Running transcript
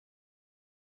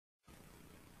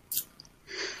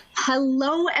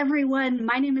Hello, everyone.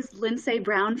 My name is Lindsay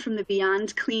Brown from the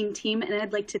Beyond Clean team, and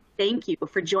I'd like to thank you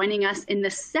for joining us in the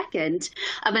second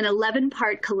of an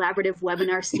 11-part collaborative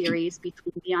webinar series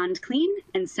between Beyond Clean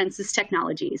and Censis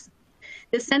Technologies.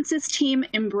 The Censis team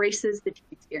embraces the team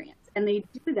experience, and they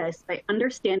do this by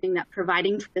understanding that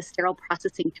providing for the sterile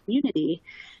processing community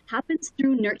happens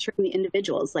through nurturing the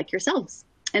individuals like yourselves.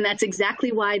 And that's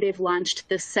exactly why they've launched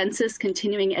the Censis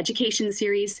Continuing Education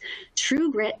Series,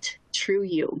 True Grit, True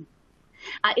You.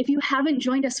 If you haven't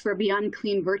joined us for a Beyond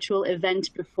Clean virtual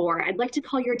event before, I'd like to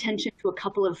call your attention to a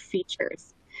couple of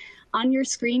features. On your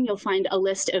screen, you'll find a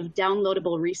list of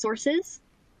downloadable resources.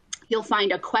 You'll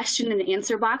find a question and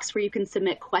answer box where you can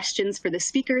submit questions for the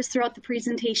speakers throughout the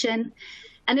presentation.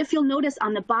 And if you'll notice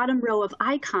on the bottom row of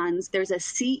icons, there's a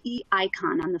CE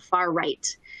icon on the far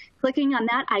right. Clicking on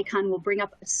that icon will bring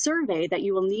up a survey that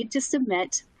you will need to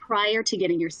submit prior to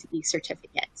getting your CE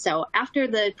certificate. So after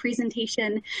the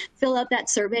presentation, fill out that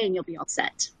survey and you'll be all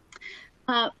set.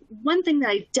 One thing that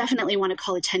I definitely want to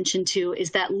call attention to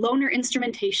is that loaner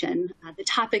instrumentation, the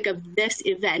topic of this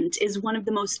event, is one of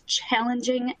the most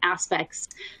challenging aspects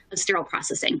of sterile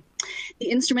processing. The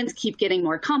instruments keep getting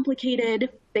more complicated,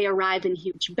 they arrive in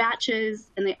huge batches,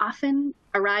 and they often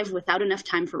arrive without enough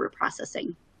time for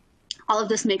reprocessing. All of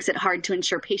this makes it hard to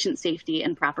ensure patient safety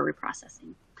and proper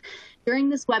reprocessing. During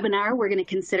this webinar, we're going to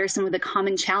consider some of the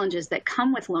common challenges that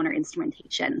come with loaner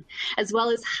instrumentation, as well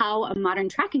as how a modern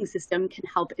tracking system can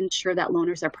help ensure that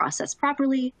loaners are processed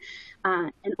properly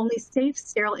and only safe,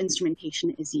 sterile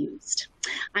instrumentation is used.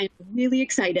 I'm really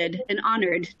excited and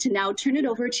honored to now turn it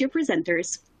over to your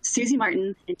presenters, Susie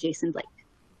Martin and Jason Blake.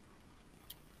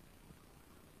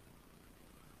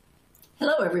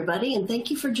 Hello, everybody, and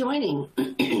thank you for joining.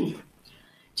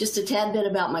 Just a tad bit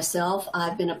about myself.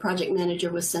 I've been a project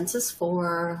manager with Censis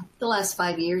for the last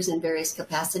 5 years in various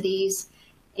capacities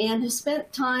and have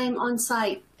spent time on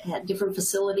site at different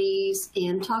facilities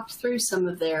and talked through some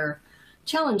of their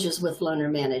challenges with loaner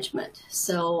management.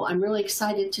 So I'm really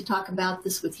excited to talk about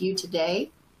this with you today.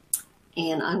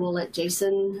 And I will let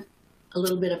Jason a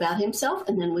little bit about himself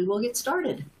and then we will get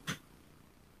started.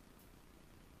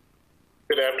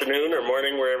 Good afternoon or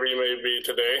morning, wherever you may be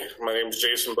today. My name is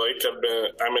Jason Blake.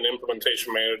 I'm an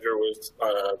implementation manager with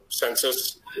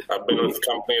Censis. I've been with the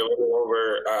company a little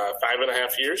over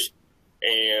 5.5 years,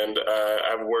 and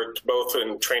I've worked both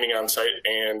in training on site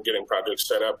and getting projects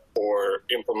set up for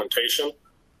implementation.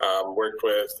 Worked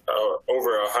with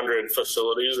over 100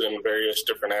 facilities in various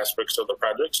different aspects of the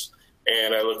projects,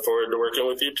 and I look forward to working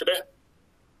with you today.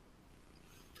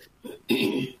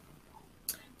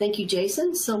 Thank you,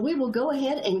 Jason. So we will go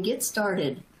ahead and get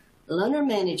started. Loaner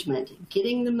management,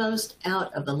 getting the most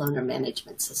out of the loaner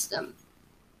management system.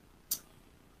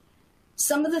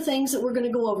 Some of the things that we're going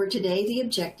to go over today, the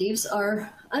objectives,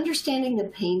 are understanding the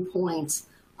pain points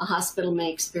a hospital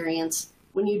may experience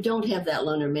when you don't have that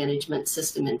loaner management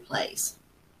system in place.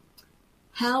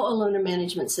 How a loaner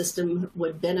management system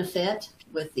would benefit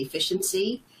with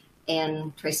efficiency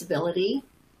and traceability,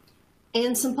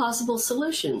 and some possible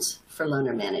solutions for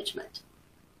loaner management.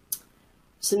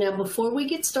 So now before we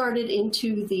get started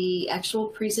into the actual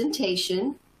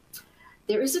presentation,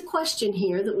 there is a question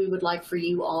here that we would like for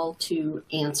you all to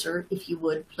answer, if you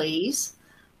would please.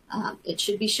 It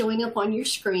should be showing up on your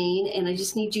screen, and I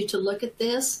just need you to look at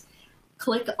this,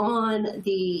 click on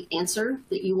the answer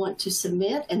that you want to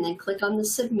submit, and then click on the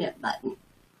submit button.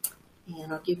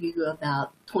 And I'll give you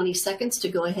about 20 seconds to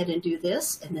go ahead and do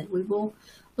this, and then we will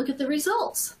look at the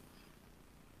results.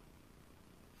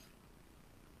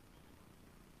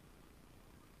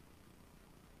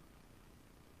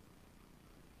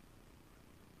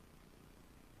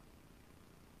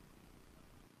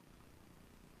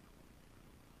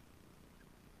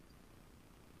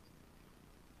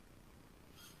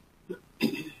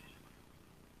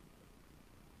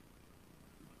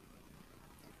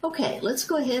 Okay, let's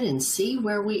go ahead and see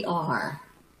where we are.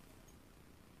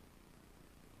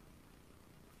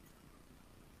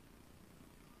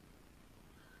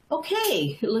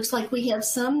 Okay, it looks like we have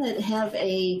some that have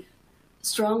a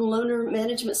strong loaner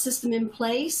management system in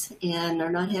place and are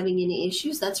not having any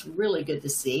issues. That's really good to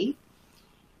see.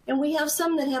 And we have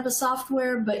some that have a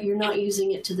software, but you're not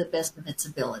using it to the best of its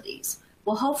abilities.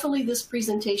 Well, hopefully this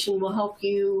presentation will help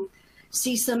you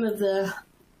see some of the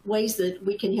ways that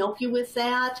we can help you with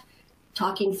that,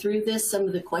 talking through this, some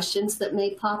of the questions that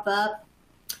may pop up.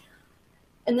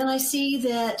 And then I see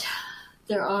that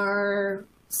there are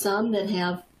some that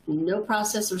have no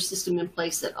process or system in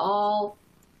place at all,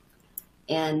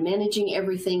 and managing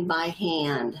everything by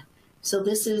hand. So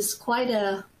this is quite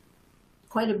a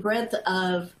breadth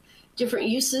of different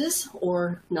uses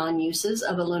or non-uses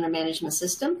of a loaner management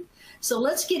system. So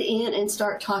let's get in and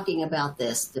start talking about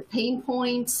this, the pain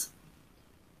points,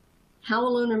 how a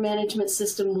loaner management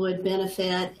system would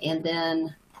benefit, and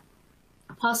then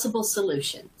possible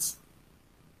solutions.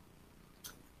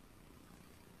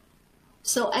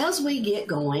 So as we get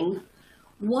going,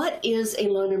 what is a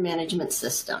loaner management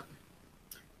system?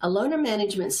 A loaner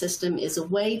management system is a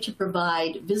way to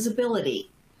provide visibility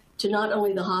to not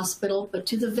only the hospital, but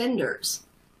to the vendors,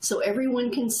 so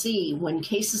everyone can see when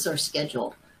cases are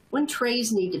scheduled, when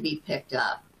trays need to be picked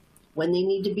up, when they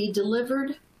need to be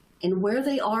delivered, and where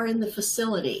they are in the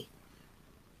facility.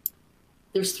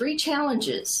 There's 3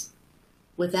 challenges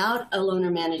without a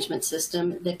loaner management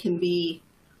system that can be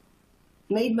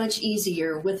made much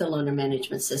easier with a loaner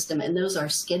management system, and those are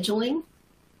scheduling,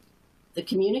 the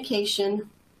communication,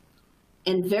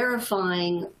 and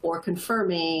verifying or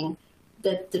confirming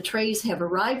that the trays have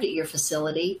arrived at your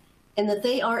facility and that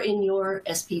they are in your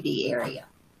SPD area.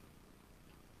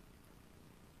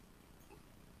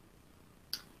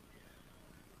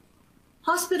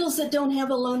 Hospitals that don't have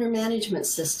a loaner management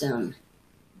system,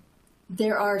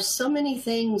 there are so many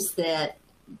things that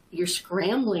you're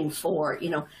scrambling for. You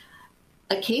know,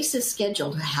 a case is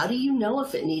scheduled. How do you know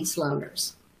if it needs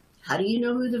loaners? How do you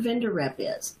know who the vendor rep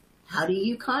is? How do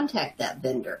you contact that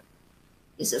vendor?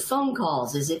 Is it phone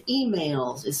calls? Is it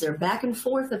emails? Is there back and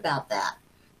forth about that?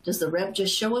 Does the rep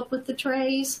just show up with the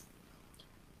trays?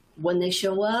 When they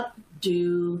show up,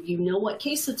 do you know what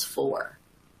case it's for?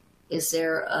 Is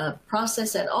there a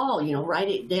process at all? You know, write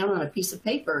it down on a piece of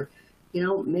paper. You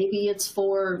know, maybe it's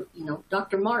for, you know,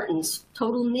 Dr. Martin's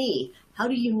total knee. How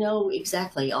do you know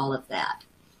exactly all of that?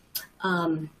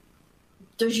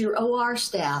 Does your OR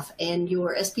staff and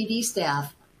your SPD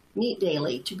staff meet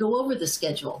daily to go over the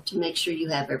schedule to make sure you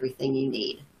have everything you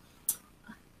need?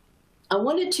 I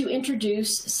wanted to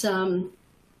introduce some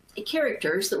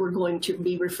characters that we're going to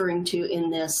be referring to in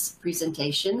this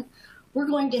presentation. We're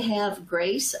going to have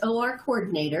Grace, OR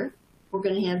coordinator. We're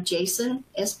going to have Jason,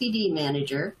 SPD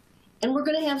manager, and we're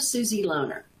going to have Susie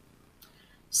loaner.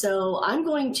 So I'm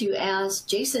going to ask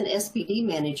Jason, SPD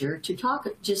manager, to talk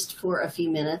just for a few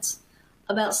minutes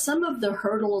about some of the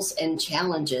hurdles and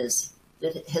challenges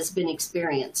that has been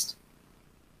experienced.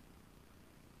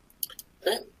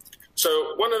 Okay.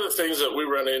 So one of the things that we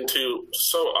run into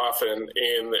so often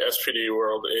in the SPD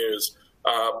world is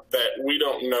that we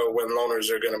don't know when loaners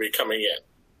are going to be coming in.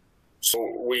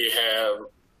 So we have,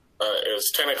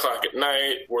 it's 10 o'clock at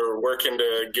night, we're working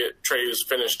to get trays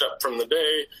finished up from the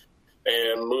day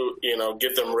and move, you know,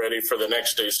 get them ready for the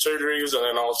next day's surgeries, and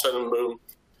then all of a sudden, boom,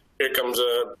 here comes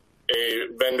a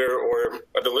vendor or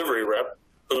a delivery rep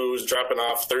who's dropping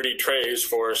off 30 trays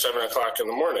for 7 o'clock in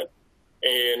the morning.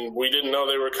 And we didn't know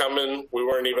they were coming. We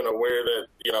weren't even aware that,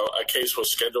 you know, a case was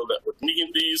scheduled that would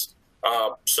need these.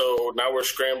 So now we're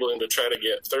scrambling to try to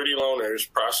get 30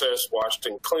 loaners processed, washed,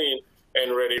 and clean,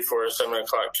 and ready for a 7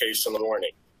 o'clock case in the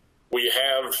morning. We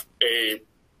have a,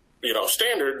 you know,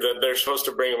 standard that they're supposed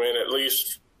to bring them in at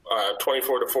least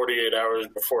 24 to 48 hours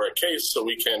before a case so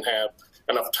we can have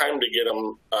enough time to get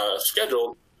them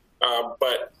scheduled.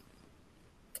 But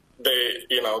they,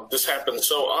 you know, this happens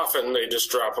so often, they just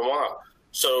drop them off.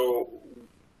 So,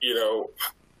 you know,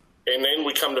 and then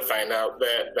we come to find out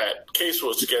that that case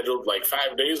was scheduled like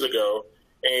 5 days ago,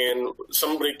 and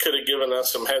somebody could have given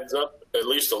us some heads up at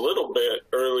least a little bit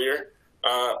earlier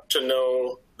to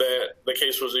know that the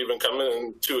case was even coming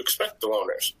and to expect the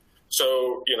loaners.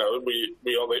 So, you know, we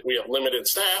have limited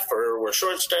staff, or we're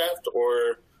short-staffed,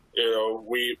 or, you know,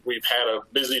 we've had a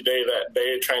busy day that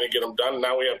day trying to get them done.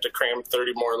 Now we have to cram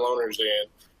 30 more loaners in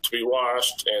to be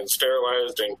washed and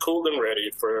sterilized and cooled and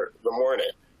ready for the morning.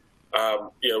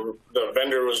 You know, the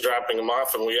vendor was dropping them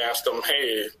off, and we asked them,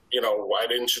 hey, you know, why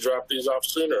didn't you drop these off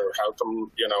sooner? How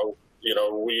come, you know,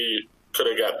 we could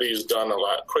have got these done a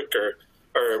lot quicker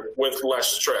or with less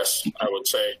stress, I would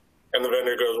say. And the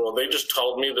vendor goes, well, they just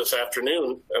told me this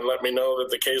afternoon and let me know that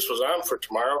the case was on for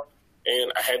tomorrow,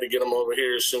 and I had to get them over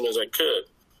here as soon as I could.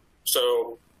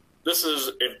 So this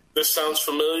is, if this sounds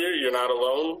familiar, you're not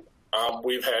alone.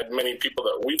 We've had many people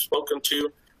that we've spoken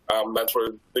to. That's where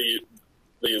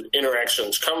the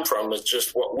interactions come from. It's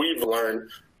just what we've learned,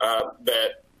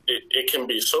 that it can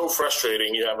be so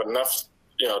frustrating. You have enough,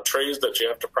 you know, trays that you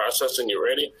have to process and you're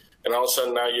ready, and all of a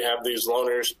sudden now you have these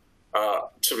loaners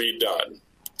to be done.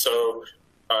 So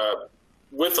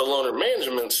with a loaner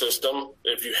management system,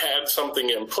 if you had something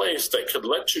in place that could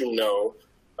let you know,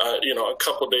 a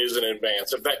couple days in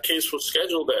advance, if that case was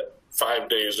scheduled at 5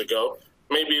 days ago,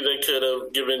 maybe they could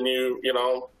have given you, you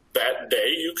know, that day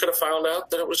you could have found out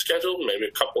that it was scheduled, maybe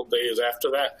a couple days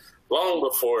after that. long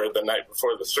before the night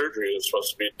before the surgery is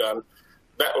supposed to be done.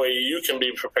 That way you can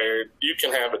be prepared, you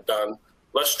can have it done,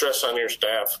 less stress on your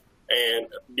staff, and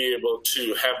be able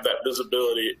to have that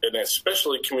visibility, and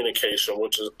especially communication,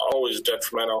 which is always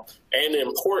detrimental and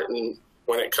important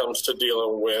when it comes to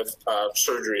dealing with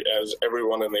surgery, as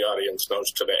everyone in the audience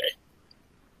knows today.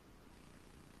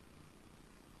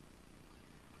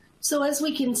 So as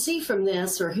we can see from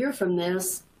this or hear from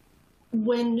this,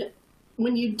 when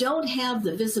you don't have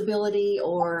the visibility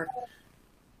or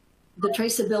the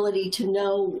traceability to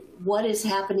know what is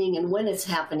happening and when it's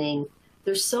happening,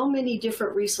 there's so many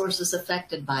different resources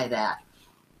affected by that.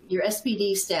 Your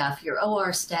SPD staff, your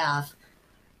OR staff,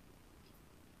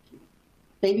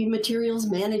 maybe materials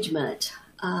management.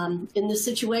 In this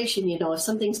situation, you know, if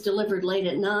something's delivered late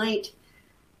at night,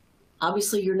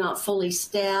 obviously you're not fully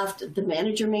staffed. The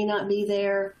manager may not be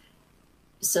there.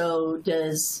 So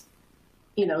does,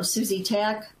 you know, Susie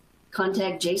Tech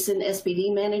contact Jason,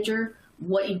 SPD manager?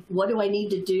 What do I need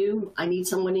to do? I need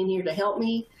someone in here to help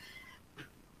me.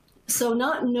 So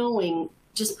not knowing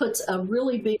just puts a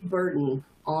really big burden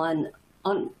on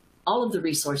all of the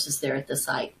resources there at the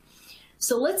site.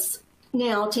 So let's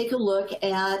now take a look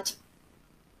at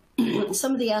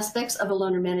some of the aspects of a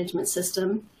loaner management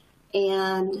system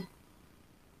and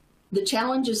the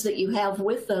challenges that you have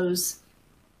with those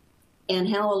and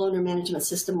how a loaner management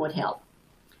system would help.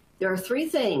 There are three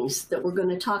things that we're going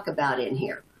to talk about in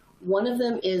here. One of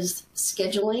them is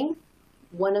scheduling,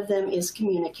 one of them is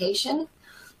communication,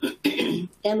 and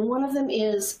one of them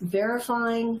is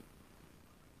verifying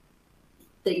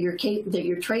that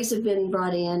your trays have been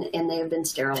brought in and they have been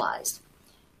sterilized.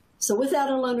 So without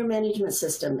a loaner management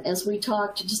system, as we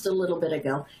talked just a little bit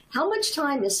ago, how much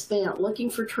time is spent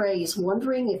looking for trays,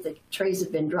 wondering if the trays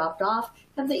have been dropped off?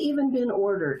 Have they even been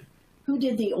ordered? Who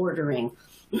did the ordering?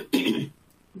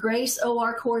 Grace,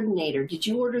 OR coordinator, did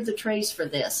you order the trays for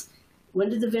this? When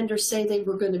did the vendor say they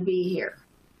were going to be here?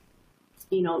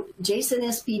 You know, Jason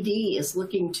SPD is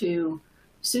looking to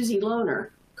Susie Loaner,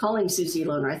 calling Susie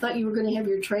Loaner. I thought you were going to have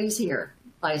your trays here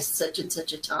by such and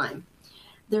such a time.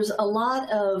 There's a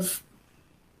lot of,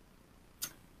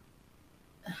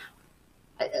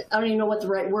 I don't even know what the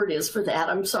right word is for that.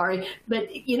 I'm sorry.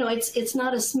 But, you know, it's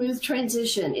not a smooth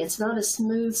transition. It's not a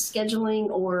smooth scheduling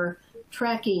or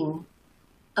tracking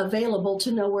available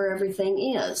to know where everything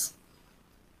is.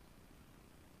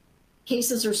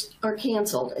 Cases are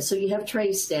canceled, so you have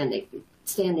trays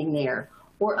standing there.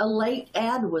 Or a late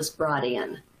ad was brought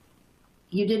in.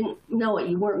 You didn't know it.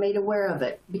 You weren't made aware of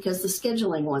it because the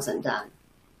scheduling wasn't done.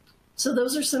 So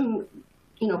those are some,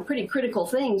 you know, pretty critical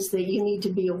things that you need to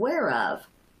be aware of.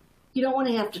 You don't want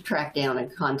to have to track down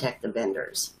and contact the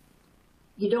vendors.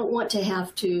 You don't want to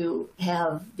have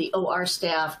the OR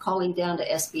staff calling down to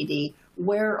SPD,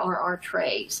 where are our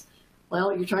trays?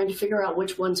 Well, you're trying to figure out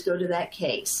which ones go to that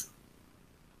case.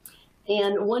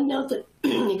 And one note that,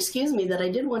 excuse me, that I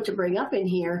did want to bring up in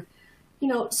here, you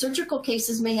know, surgical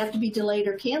cases may have to be delayed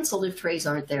or canceled if trays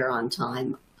aren't there on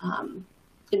time.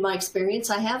 In my experience,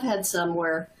 I have had some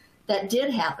where that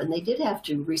did happen. They did have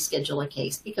to reschedule a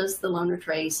case because the loaner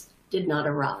trays did not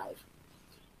arrive.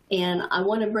 And I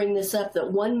want to bring this up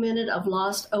that 1 minute of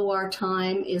lost OR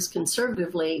time is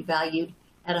conservatively valued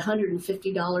at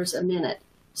 $150 a minute.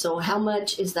 So how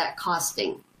much is that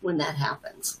costing when that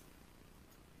happens?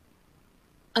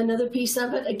 Another piece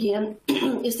of it, again,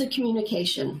 is the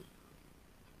communication.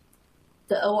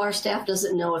 The OR staff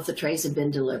doesn't know if the trays have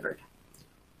been delivered.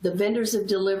 The vendors have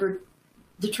delivered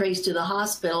the trays to the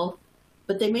hospital,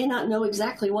 but they may not know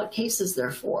exactly what cases they're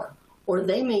for. Or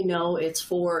they may know it's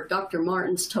for Dr.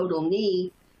 Martin's total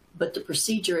knee, but the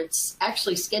procedure it's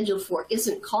actually scheduled for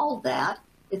isn't called that.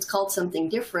 It's called something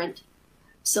different.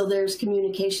 So there's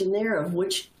communication there of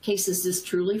which cases this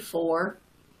truly for,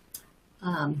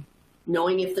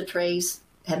 knowing if the trays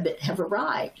have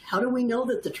arrived. How do we know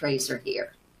that the trays are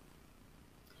here?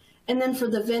 And then for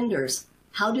the vendors,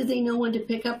 how do they know when to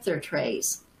pick up their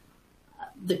trays?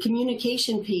 The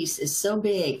communication piece is so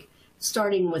big,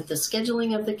 starting with the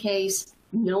scheduling of the case,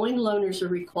 knowing loaners are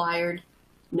required,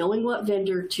 knowing what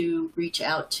vendor to reach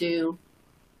out to,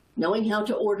 knowing how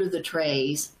to order the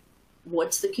trays,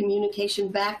 what's the communication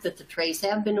back that the trays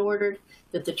have been ordered,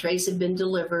 that the trays have been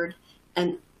delivered,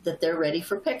 and that they're ready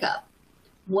for pickup.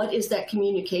 What is that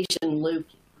communication loop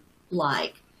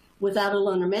like? Without a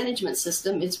loaner management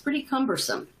system, it's pretty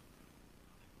cumbersome.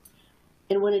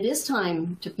 And when it is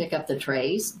time to pick up the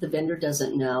trays, the vendor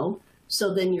doesn't know.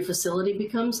 So then your facility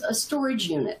becomes a storage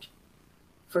unit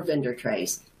for vendor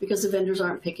trays because the vendors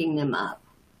aren't picking them up.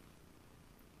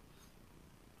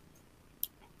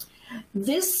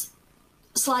 This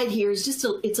slide here is just,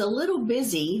 it's a little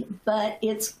busy, but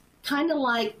it's kind of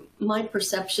like my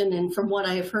perception, and from what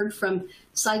I have heard from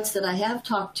sites that I have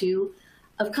talked to,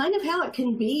 of kind of how it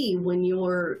can be when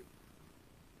your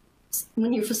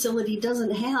facility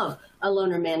doesn't have a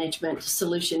loaner management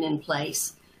solution in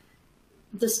place.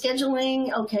 The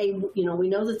scheduling, okay, we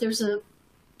know that there's a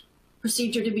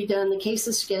procedure to be done. The case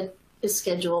is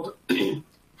scheduled.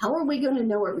 How are we going to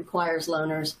know it requires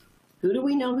loaners? Who do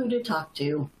we know who to talk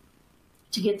to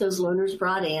get those loaners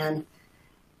brought in?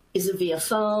 Is it via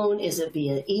phone? Is it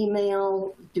via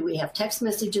email? Do we have text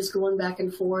messages going back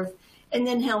and forth? And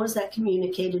then how is that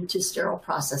communicated to sterile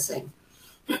processing?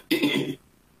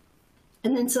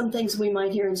 And then some things we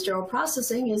might hear in sterile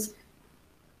processing is,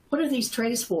 what are these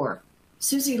trays for?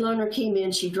 Susie loaner came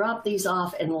in, she dropped these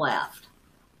off and left.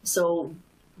 So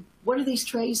what are these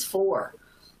trays for?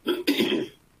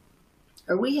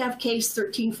 Or we have case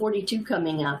 1342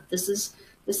 coming up. This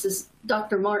is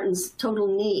Dr. Martin's total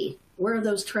knee. Where are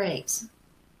those trays?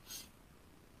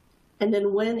 And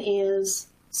then when is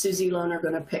Susie loaner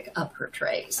going to pick up her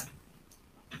trays?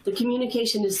 The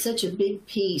communication is such a big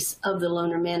piece of the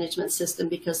loaner management system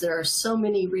because there are so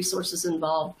many resources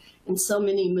involved and so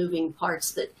many moving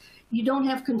parts that you don't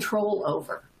have control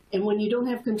over. And when you don't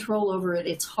have control over it,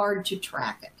 it's hard to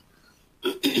track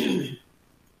it.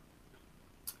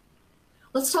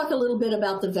 Let's talk a little bit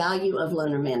about the value of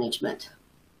loaner management.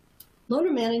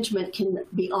 Loaner management can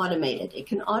be automated. It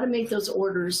can automate those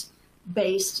orders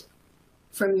based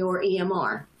from your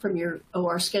EMR, from your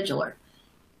OR scheduler.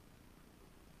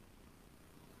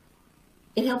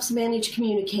 It helps manage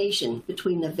communication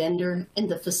between the vendor and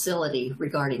the facility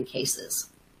regarding cases.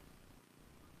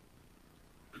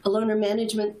 A loaner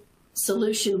management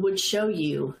solution would show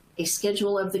you a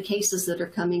schedule of the cases that are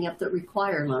coming up that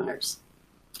require loaners.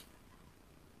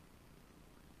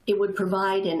 It would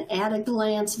provide an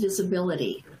at-a-glance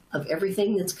visibility of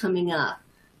everything that's coming up,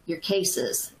 your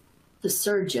cases, the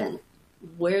surgeon,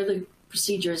 where the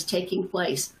procedure is taking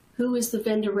place, who is the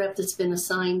vendor rep that's been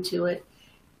assigned to it,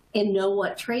 and know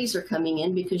what trays are coming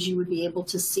in because you would be able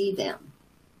to see them.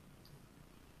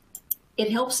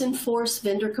 It helps enforce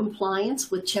vendor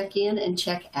compliance with check-in and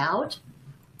check-out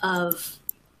of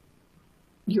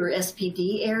your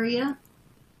SPD area.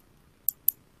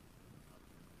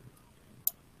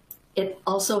 It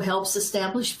also helps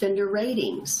establish vendor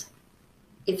ratings.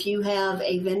 If you have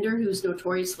a vendor who's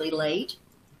notoriously late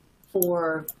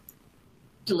for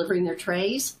delivering their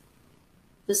trays,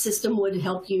 the system would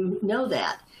help you know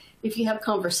that. If you have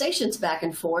conversations back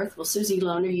and forth, well, Susie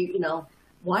loaner, you know,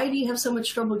 why do you have so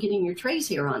much trouble getting your trays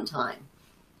here on time?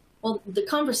 Well, the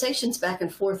conversations back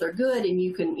and forth are good and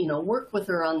you can, work with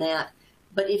her on that.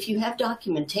 But if you have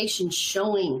documentation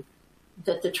showing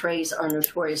that the trays are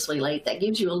notoriously late, that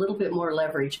gives you a little bit more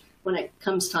leverage when it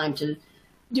comes time to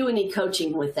do any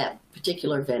coaching with that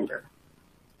particular vendor.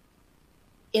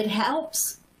 It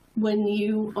helps when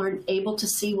you aren't able to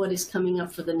see what is coming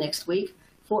up for the next week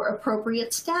for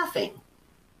appropriate staffing.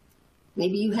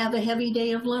 Maybe you have a heavy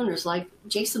day of loaners, like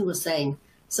Jason was saying.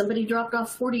 Somebody dropped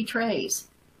off 40 trays.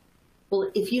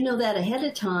 Well, if you know that ahead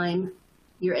of time,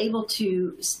 you're able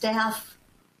to staff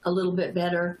a little bit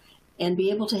better and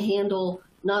be able to handle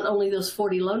not only those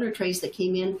 40 loaner trays that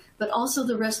came in, but also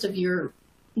the rest of your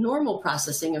normal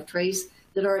processing of trays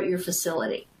that are at your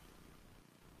facility.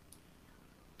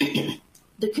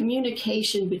 The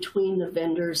communication between the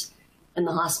vendors and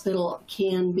the hospital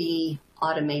can be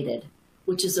automated,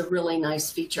 which is a really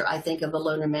nice feature, I think, of a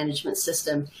loaner management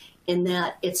system, in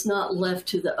that it's not left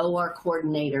to the OR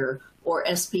coordinator or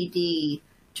SPD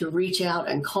to reach out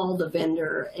and call the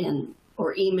vendor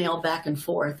or email back and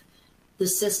forth. The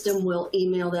system will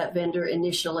email that vendor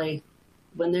initially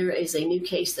when there is a new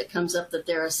case that comes up that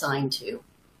they're assigned to.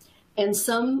 And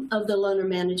some of the loaner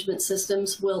management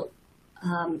systems will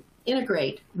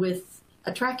integrate with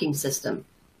a tracking system.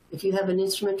 If you have an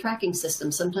instrument tracking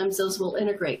system, sometimes those will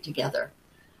integrate together.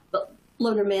 But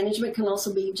loaner management can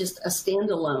also be just a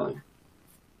standalone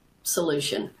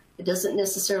solution. It doesn't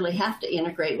necessarily have to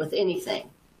integrate with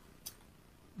anything,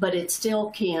 but it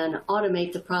still can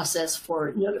automate the process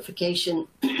for notification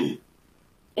and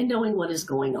knowing what is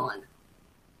going on.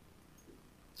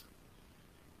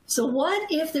 So what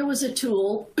if there was a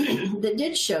tool that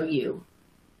did show you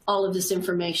all of this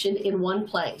information in one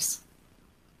place?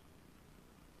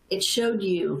 It showed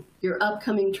you your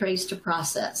upcoming trays to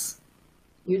process,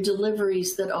 your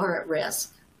deliveries that are at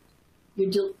risk,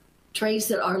 your trays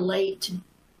that are late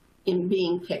in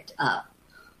being picked up.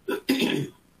 Look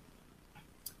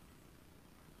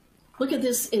at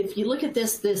this. If you look at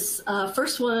this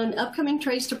first one, upcoming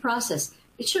trays to process,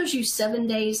 it shows you 7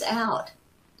 days out.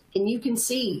 And you can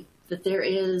see that there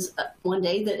is one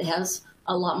day that has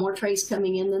a lot more trays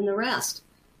coming in than the rest.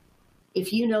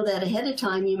 If you know that ahead of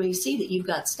time, you may see that you've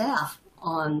got staff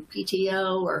on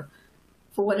PTO, or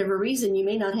for whatever reason, you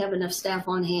may not have enough staff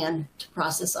on hand to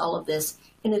process all of this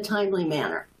in a timely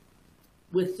manner.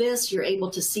 With this, you're able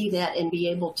to see that and be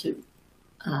able to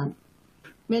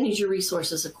manage your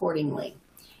resources accordingly.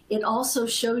 It also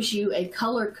shows you a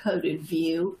color-coded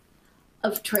view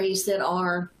of trays that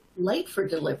are late for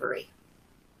delivery.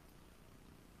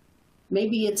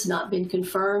 Maybe it's not been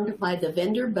confirmed by the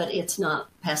vendor, but it's not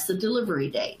past the delivery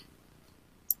date.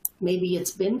 Maybe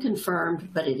it's been confirmed,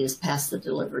 but it is past the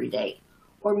delivery date.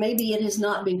 Or maybe it has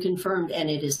not been confirmed and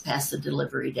it is past the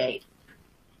delivery date.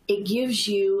 It gives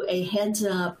you a heads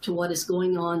up to what is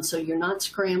going on, so you're not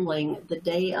scrambling the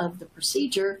day of the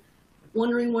procedure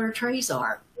wondering where trays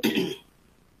are.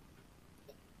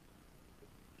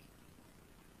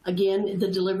 Again, the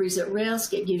delivery's at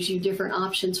risk. It gives you different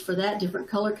options for that, different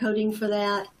color coding for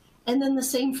that, and then the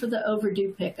same for the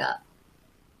overdue pickup.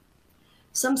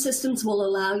 Some systems will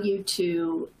allow you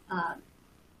to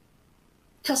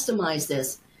customize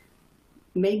this.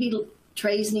 Maybe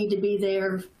trays need to be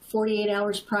there 48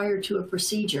 hours prior to a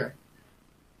procedure.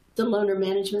 The loaner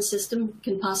management system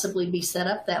can possibly be set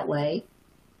up that way.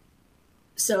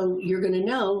 So you're going to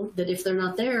know that if they're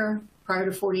not there prior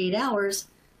to 48 hours,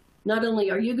 not only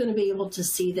are you going to be able to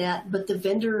see that, but the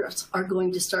vendors are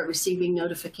going to start receiving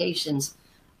notifications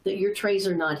that your trays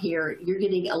are not here. You're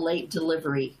getting a late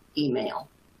delivery email.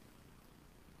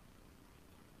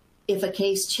 If a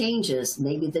case changes,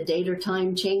 maybe the date or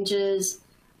time changes,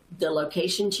 the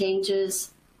location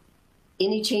changes,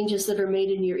 any changes that are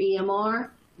made in your EMR,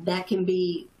 that can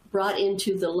be brought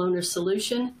into the loaner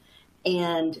solution,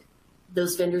 and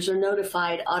those vendors are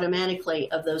notified automatically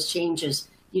of those changes.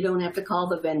 You don't have to call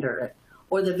the vendor,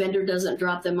 or the vendor doesn't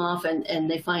drop them off and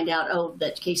they find out, oh,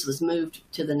 that case was moved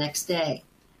to the next day.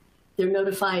 They're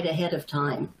notified ahead of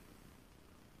time.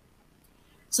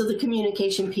 So the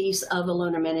communication piece of a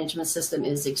loaner management system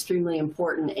is extremely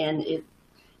important, and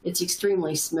it's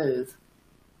extremely smooth.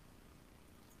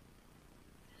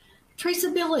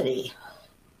 Traceability.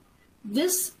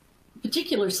 This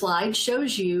particular slide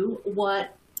shows you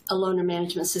what a loaner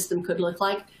management system could look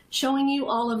like, showing you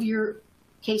all of your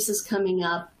cases coming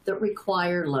up that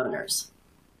require loaners.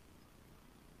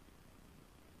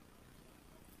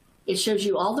 It shows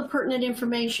you all the pertinent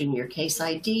information, your case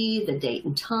ID, the date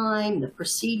and time, the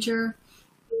procedure.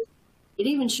 It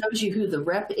even shows you who the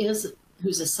rep is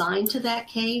who's assigned to that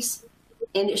case,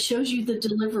 and it shows you the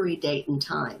delivery date and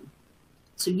time.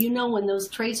 So you know when those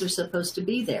trays are supposed to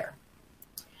be there.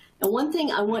 And one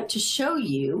thing I want to show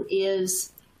you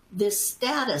is this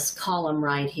status column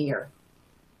right here.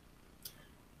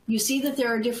 You see that there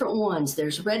are different ones.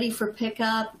 There's ready for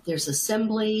pickup, there's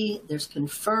assembly, there's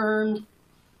confirmed.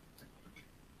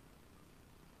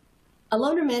 A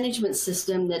loaner management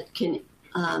system that can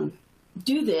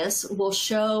do this will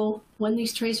show when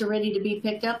these trays are ready to be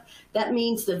picked up. That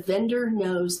means the vendor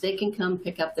knows they can come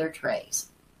pick up their trays.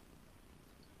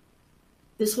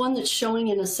 This one that's showing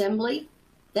in assembly,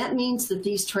 that means that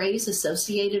these trays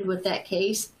associated with that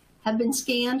case have been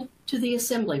scanned to the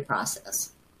assembly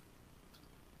process.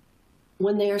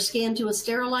 When they are scanned to a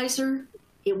sterilizer,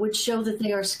 it would show that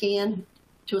they are scanned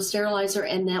to a sterilizer,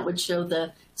 and that would show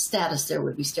the status. There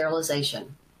would be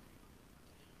sterilization.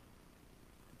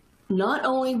 Not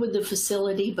only would the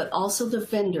facility, but also the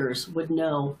vendors would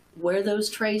know where those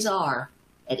trays are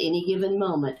at any given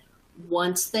moment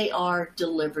once they are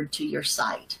delivered to your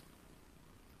site.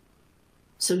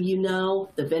 So you know,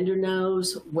 the vendor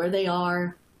knows where they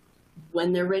are,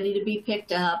 when they're ready to be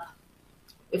picked up.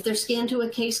 If they're scanned to a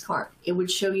case cart, it would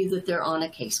show you that they're on a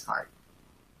case cart.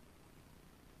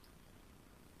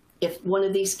 If one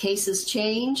of these cases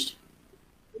changed,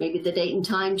 maybe the date and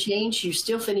time changed, you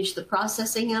still finish the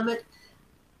processing of it,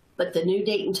 but the new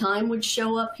date and time would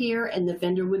show up here and the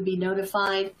vendor would be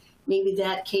notified. Maybe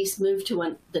that case moved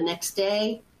to the next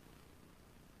day.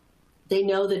 They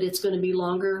know that it's going to be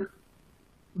longer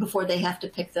before they have to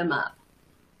pick them up.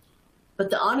 But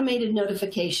the automated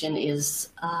notification is,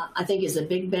 I think, is a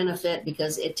big benefit,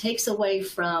 because it takes away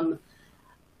from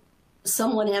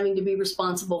someone having to be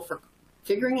responsible for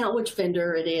figuring out which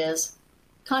vendor it is,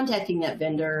 contacting that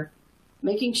vendor,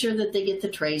 making sure that they get the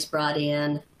trays brought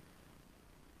in,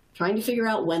 trying to figure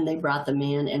out when they brought them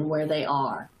in and where they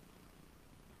are.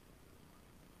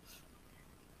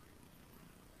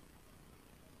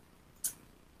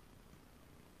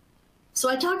 So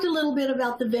I talked a little bit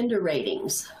about the vendor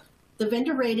ratings. The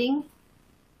vendor rating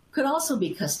could also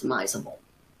be customizable.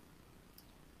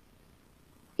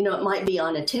 You know, it might be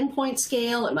on a 10-point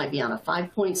scale, it might be on a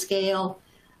 5-point scale,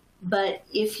 but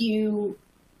if you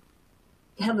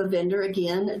have a vendor,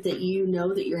 again, that you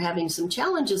know that you're having some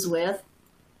challenges with,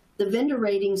 the vendor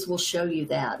ratings will show you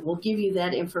that, will give you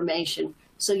that information,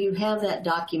 so you have that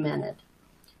documented.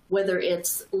 Whether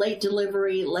it's late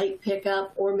delivery, late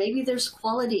pickup, or maybe there's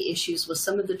quality issues with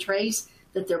some of the trays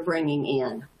that they're bringing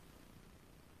in.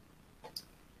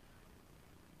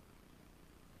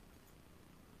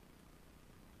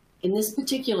 In this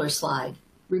particular slide,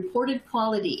 reported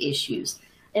quality issues.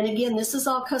 And again, this is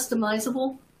all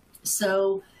customizable.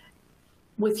 So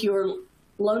with your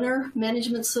loaner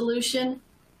management solution,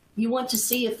 you want to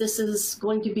see if this is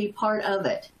going to be part of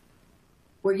it,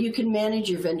 where you can manage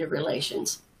your vendor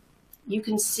relations. You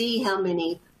can see how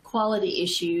many quality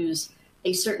issues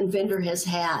a certain vendor has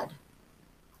had,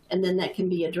 and then that can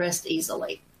be addressed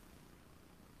easily.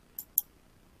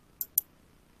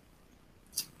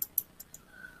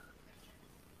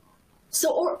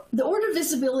 So the order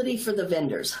visibility for the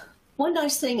vendors. One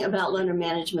nice thing about loaner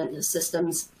management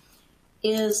systems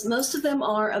is most of them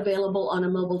are available on a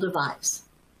mobile device.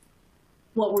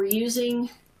 What we're using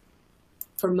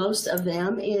for most of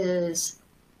them is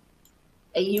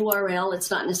a URL. It's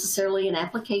not necessarily an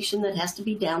application that has to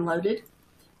be downloaded.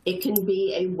 It can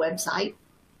be a website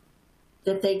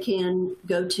that they can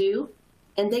go to,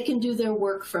 and they can do their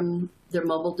work from their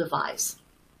mobile device.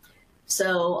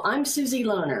 So I'm Susie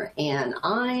Loaner, and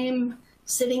I'm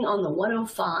sitting on the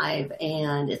 105,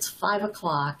 and it's 5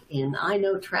 o'clock, and I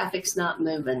know traffic's not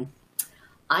moving.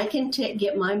 I can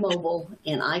get my mobile,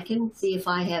 and I can see if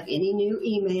I have any new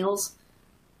emails,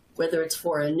 whether it's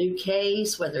for a new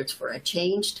case, whether it's for a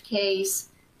changed case.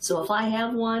 So if I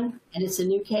have one and it's a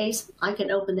new case, I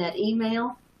can open that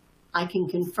email. I can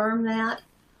confirm that.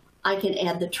 I can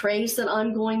add the trays that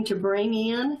I'm going to bring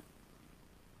in.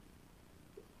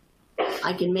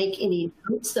 I can make any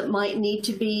notes that might need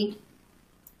to be,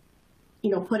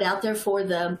 put out there for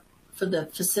the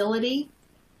facility.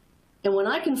 And when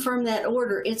I confirm that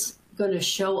order, it's going to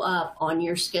show up on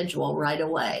your schedule right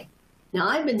away. Now,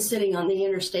 I've been sitting on the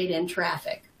interstate in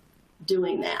traffic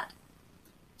doing that.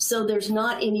 So there's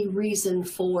not any reason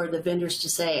for the vendors to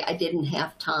say, I didn't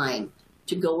have time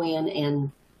to go in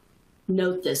and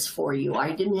note this for you.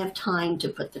 I didn't have time to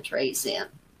put the trays in.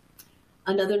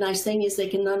 Another nice thing is they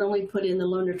can not only put in the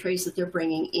loaner trays that they're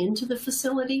bringing into the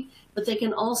facility, but they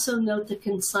can also note the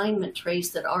consignment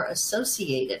trays that are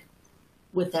associated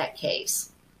with that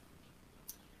case.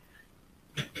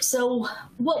 So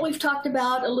what we've talked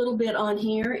about a little bit on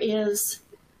here is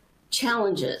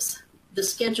challenges, the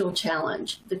schedule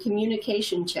challenge, the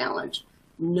communication challenge,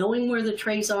 knowing where the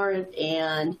trays are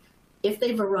and if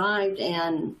they've arrived,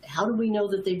 and how do we know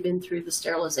that they've been through the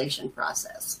sterilization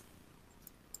process.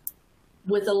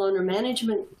 With a loaner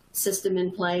management system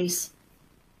in place,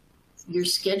 your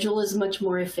schedule is much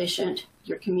more efficient,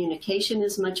 your communication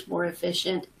is much more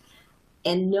efficient,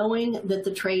 and knowing that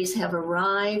the trays have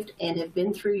arrived and have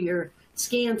been through your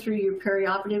scan through your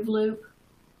perioperative loop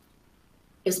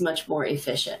is much more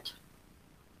efficient.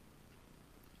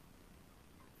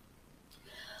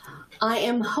 I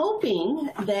am hoping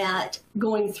that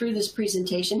going through this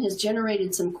presentation has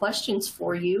generated some questions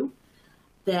for you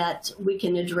that we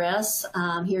can address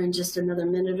here in just another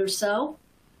minute or so.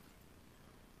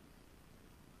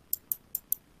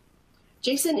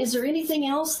 Jason, is there anything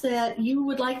else that you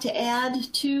would like to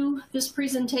add to this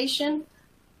presentation?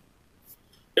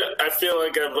 Yeah, I feel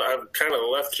like I've kind of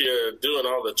left you doing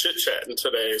all the chit-chatting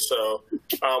today. So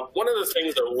one of the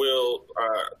things that we'll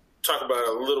talk about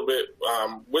a little bit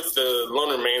with the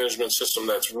loaner management system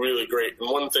that's really great, and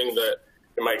one thing that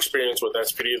in my experience with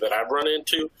SPD that I've run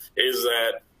into is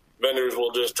that vendors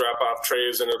will just drop off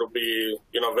trays and it'll be,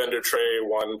 vendor tray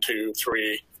 1, 2,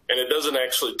 3, and it doesn't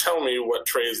actually tell me what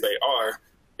trays they are.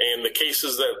 And the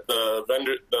cases that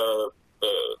the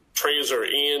trays are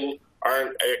in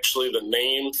aren't actually the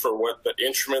name for what the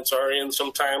instruments are in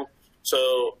sometimes.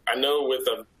 So I know with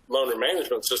a loaner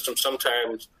management system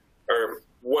sometimes, or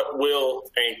what will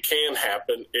and can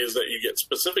happen is that you get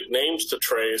specific names to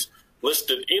trays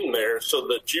listed in there so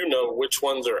that you know which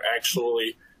ones are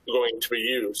actually going to be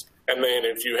used. And then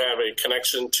if you have a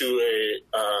connection to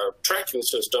a tracking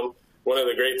system, one of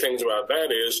the great things about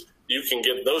that is you can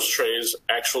get those trays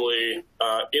actually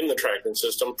in the tracking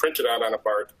system, printed out on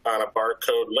a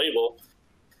barcode label,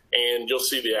 and you'll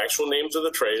see the actual names of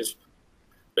the trays.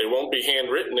 They won't be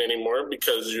handwritten anymore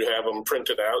because you have them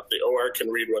printed out. The OR can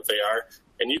read what they are,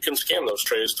 and you can scan those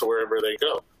trays to wherever they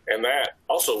go. And that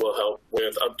also will help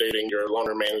with updating your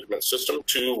loaner management system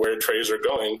to where trays are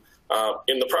going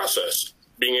in the process,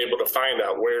 being able to find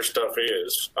out where stuff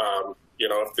is.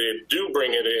 If they do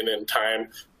bring it in time,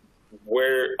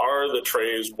 where are the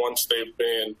trays once they've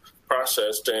been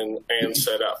processed and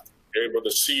set up? you're able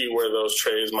to see where those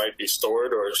trays might be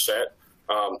stored or set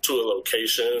to a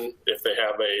location. If they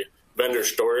have a vendor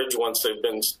storage, once they've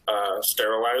been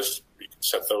sterilized, you can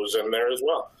set those in there as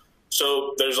well.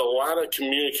 So there's a lot of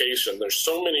communication. There's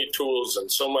so many tools and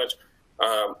so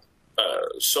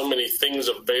many things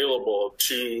available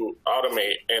to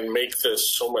automate and make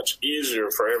this so much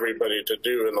easier for everybody to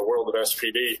do in the world of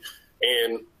SPD.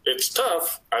 And it's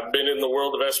tough. I've been in the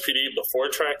world of SPD before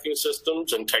tracking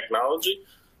systems and technology,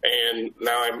 and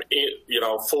now I'm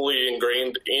fully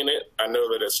ingrained in it. I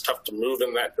know that it's tough to move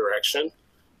in that direction,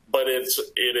 but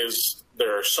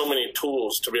there are so many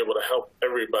tools to be able to help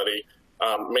everybody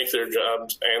make their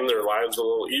jobs and their lives a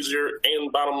little easier,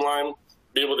 and bottom line,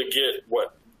 be able to get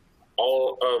what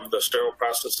all of the sterile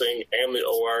processing and the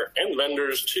OR and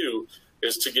vendors too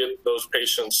is to get those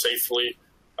patients safely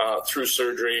through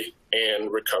surgery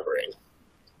and recovering.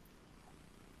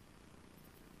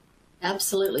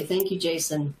 Absolutely. Thank you,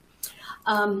 Jason.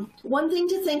 One thing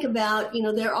to think about,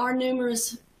 there are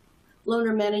numerous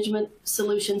loaner management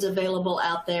solutions available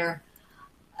out there.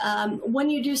 When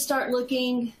you do start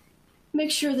looking, make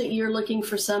sure that you're looking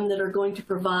for some that are going to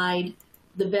provide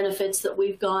the benefits that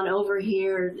we've gone over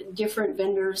here. Different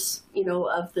vendors,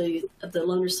 of the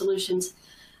loaner solutions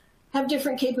have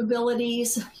different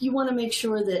capabilities. You want to make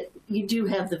sure that you do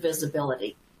have the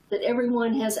visibility, that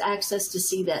everyone has access to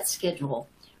see that schedule,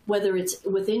 whether it's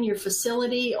within your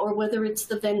facility or whether it's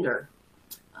the vendor.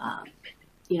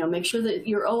 Make sure that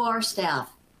your OR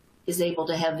staff is able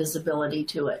to have visibility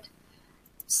to it.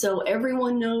 So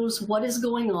everyone knows what is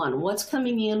going on, what's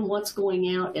coming in, what's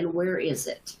going out, and where is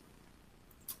it.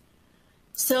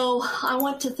 So I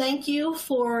want to thank you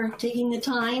for taking the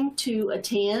time to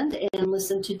attend and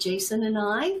listen to Jason and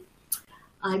I.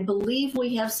 I believe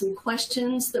we have some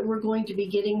questions that we're going to be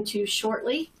getting to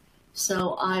shortly.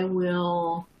 So I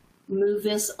will move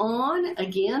this on.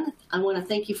 Again, I want to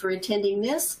thank you for attending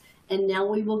this. And now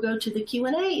we will go to the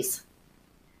Q&As.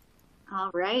 All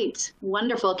right.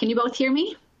 Wonderful. Can you both hear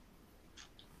me?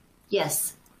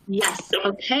 Yes. Yes.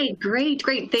 Okay, great.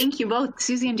 Thank you both.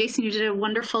 Susie and Jason, you did a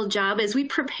wonderful job. As we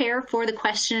prepare for the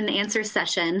question and answer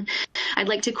session, I'd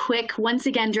like to once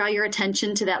again, draw your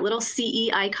attention to that little CE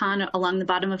icon along the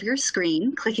bottom of your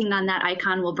screen. Clicking on that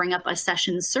icon will bring up a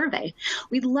session survey.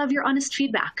 We'd love your honest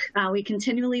feedback. We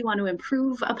continually want to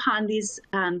improve upon these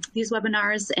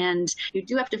webinars, and you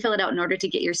do have to fill it out in order to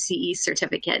get your CE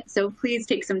certificate. So please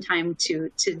take some time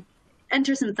to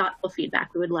enter some thoughtful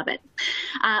feedback. We would love it.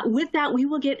 With that, we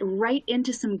will get right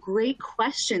into some great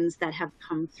questions that have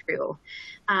come through.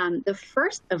 The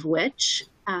first of which,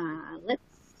 let's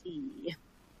see.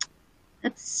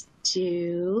 Let's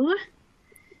do,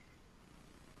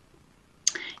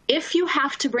 if you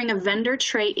have to bring a vendor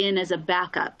tray in as a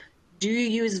backup, do you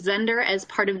use vendor as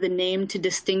part of the name to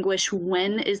distinguish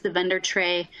when is the vendor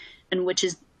tray and which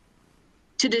is,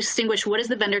 to distinguish what is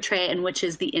the vendor tray and which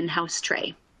is the in-house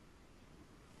tray?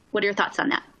 What are your thoughts on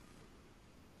that?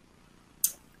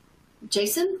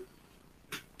 Jason?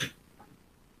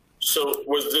 So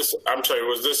was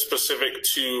this specific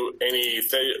to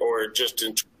anything or just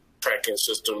in tracking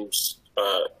systems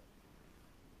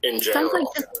in general? Sounds like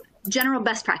just general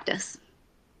best practice.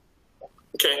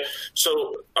 Okay,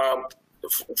 so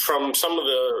from some of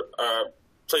the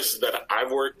places that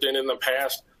I've worked in the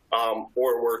past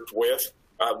or worked with,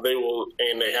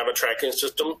 they have a tracking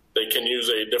system. They can use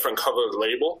a different colored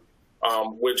label,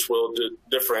 which will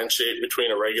differentiate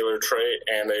between a regular tray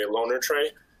and a loaner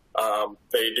tray.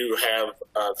 They do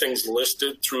have things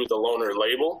listed through the loaner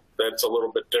label that's a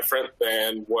little bit different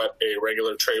than what a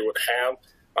regular tray would have.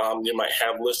 You might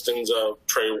have listings of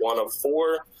tray 1 of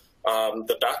 4,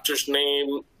 the doctor's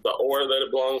name, the OR that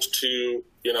it belongs to.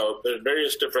 There's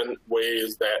various different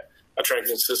ways that a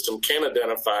tracking system can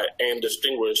identify and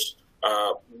distinguish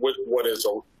what is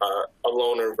a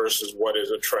loaner versus what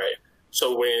is a tray.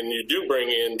 So when you do bring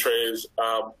in trays,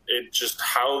 it just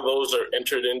how those are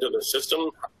entered into the system.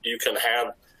 You can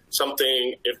have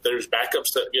something, if there's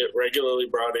backups that get regularly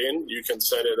brought in, you can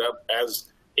set it up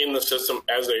as in the system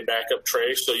as a backup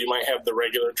tray. So you might have the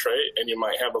regular tray and you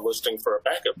might have a listing for a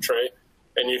backup tray,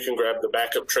 and you can grab the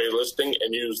backup tray listing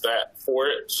and use that for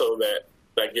it, so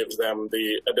that gives them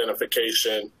the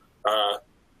identification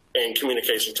and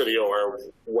communication to the OR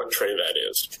what tray that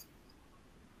is.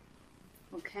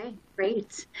 Okay,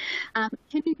 great.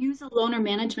 Can you use a loaner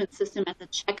management system as a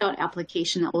checkout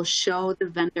application that will show the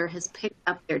vendor has picked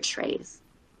up their trays?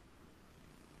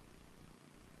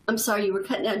 I'm sorry, you were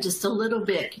cutting out just a little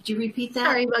bit. Could you repeat that?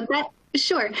 Sorry about that.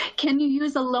 Sure. Can you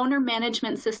use a loaner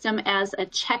management system as a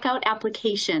checkout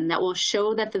application that will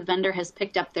show that the vendor has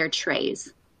picked up their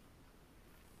trays?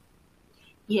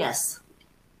 Yes.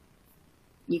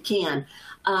 You can.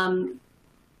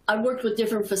 I've worked with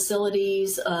different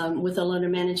facilities with a loaner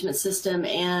management system,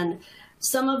 and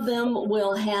some of them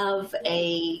will have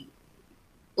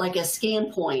like a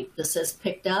scan point that says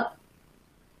picked up.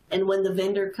 And when the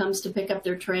vendor comes to pick up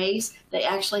their trays, they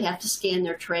actually have to scan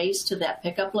their trays to that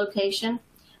pickup location.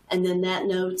 And then that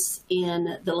notes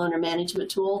in the loaner management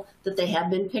tool that they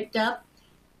have been picked up.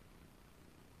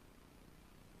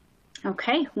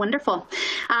 Okay, wonderful.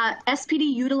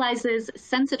 SPD utilizes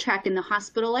Censis in the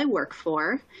hospital I work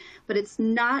for, but it's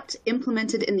not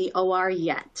implemented in the OR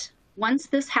yet. Once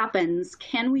this happens,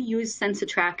 can we use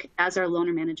Censis as our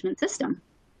loaner management system?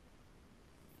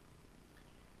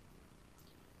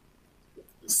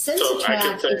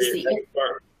 Censis is the...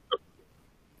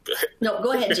 No,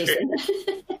 go ahead, Jason.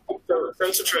 So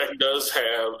Censis does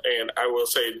have, and I will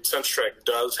say Censis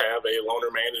does have a loaner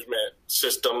management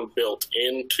system built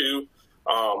into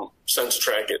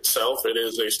Censis itself. It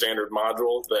is a standard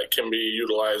module that can be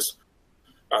utilized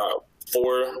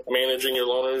for managing your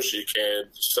loaners. You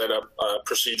can set up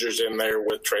procedures in there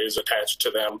with trays attached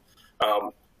to them.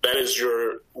 That is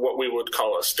what we would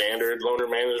call a standard loaner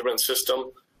management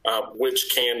system.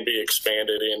 Which can be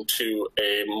expanded into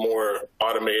a more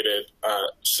automated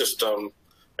system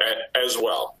as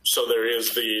well. So there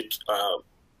is the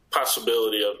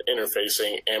possibility of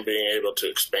interfacing and being able to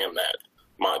expand that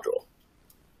module.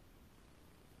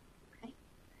 Okay.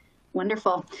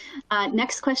 Wonderful.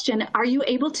 Next question, are you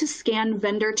able to scan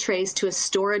vendor trays to a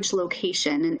storage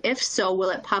location? And if so,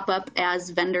 will it pop up as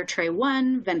vendor tray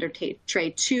 1, vendor tray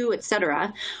 2,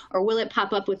 etc., or will it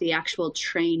pop up with the actual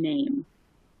tray name?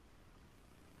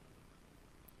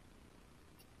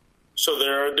 So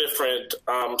there are different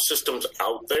systems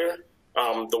out there.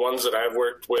 The ones that I've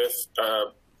worked with,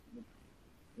 to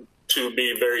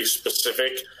be very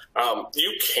specific,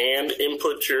 you can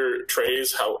input your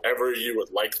trays however you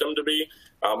would like them to be.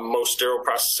 Most sterile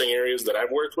processing areas that I've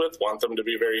worked with want them to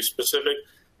be very specific,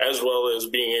 as well as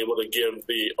being able to give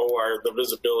the OR the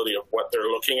visibility of what they're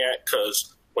looking at,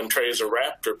 because when trays are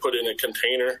wrapped or put in a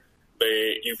container,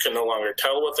 you can no longer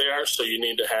tell what they are, so you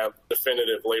need to have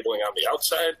definitive labeling on the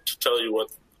outside to tell you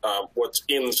what's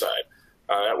inside.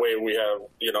 That way we have,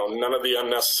 none of the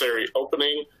unnecessary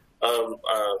opening of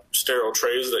sterile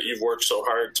trays that you've worked so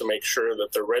hard to make sure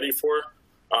that they're ready for.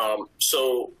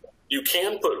 So you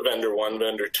can put vendor 1,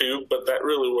 vendor 2, but that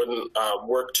really wouldn't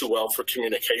work too well for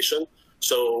communication.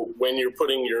 So when you're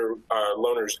putting your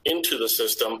loaners into the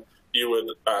system, you would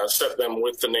set them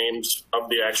with the names of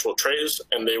the actual trays,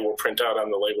 and they will print out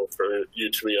on the label for you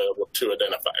to be able to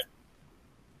identify.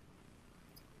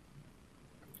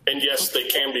 And yes, they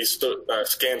can be scanned,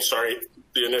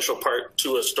 the initial part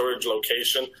to a storage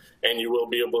location, and you will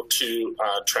be able to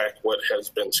track what has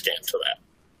been scanned to that.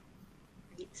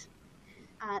 Great.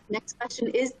 Next question,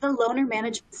 is the loaner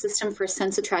management system for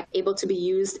Censis able to be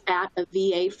used at a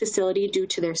VA facility due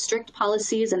to their strict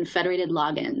policies and federated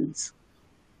logins?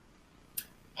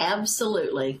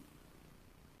 Absolutely.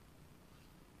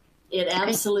 It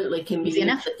absolutely can be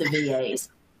used at the VAs.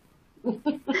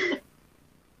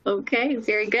 Okay,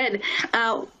 very good.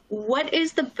 What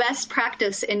is the best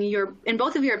practice in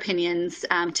both of your opinions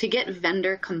to get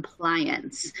vendor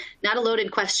compliance? Not a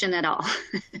loaded question at all.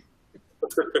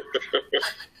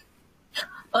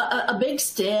 A big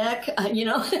stick,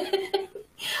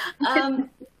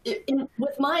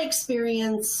 with my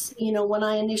experience, when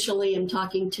I initially am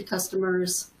talking to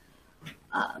customers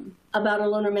about a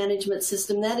loaner management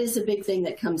system, that is a big thing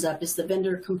that comes up, is the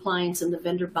vendor compliance and the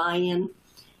vendor buy-in.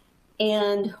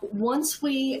 And once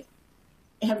we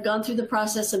have gone through the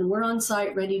process and we're on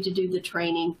site ready to do the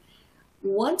training,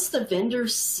 once the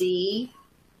vendors see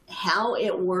how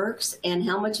it works and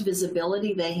how much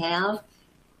visibility they have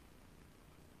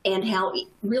and how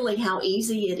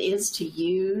easy it is to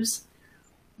use,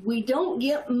 we don't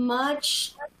get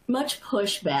much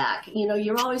pushback.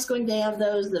 You're always going to have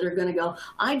those that are going to go,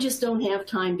 I just don't have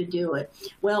time to do it.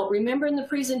 Well, remember in the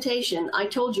presentation, I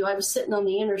told you I was sitting on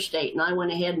the interstate and I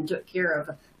went ahead and took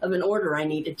care of an order I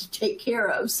needed to take care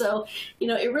of. So,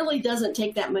 it really doesn't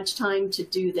take that much time to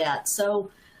do that.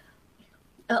 So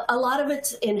a lot of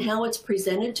it's in how it's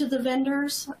presented to the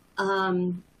vendors.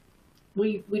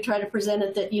 We try to present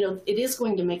it that, it is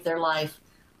going to make their life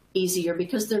easier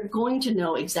because they're going to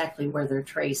know exactly where their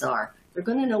trays are. They're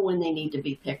going to know when they need to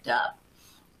be picked up.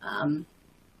 And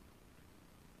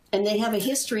they have a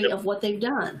history of what they've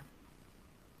done.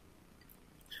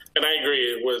 And I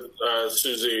agree with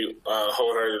Susie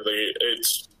wholeheartedly.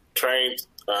 It's trying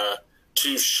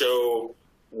to show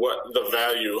what the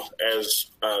value,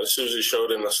 as Susie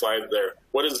showed in the slide there,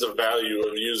 what is the value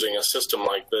of using a system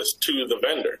like this to the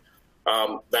vendor?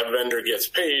 that vendor gets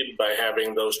paid by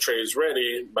having those trays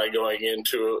ready by going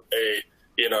into a,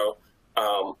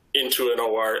 into an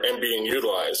OR and being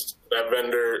utilized. That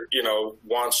vendor,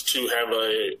 wants to have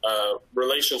a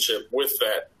relationship with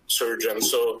that surgeon.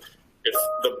 So if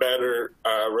the better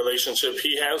relationship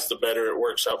he has, the better it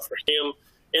works out for him.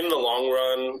 In the long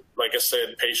run, like I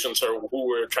said, patients are who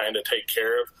we're trying to take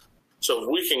care of. So if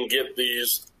we can get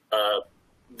these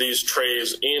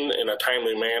trays in a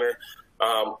timely manner,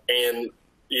 and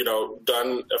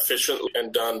done efficiently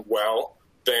and done well,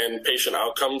 then patient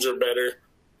outcomes are better.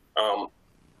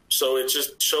 So it's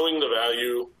just showing the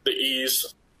value, the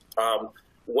ease,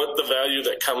 what the value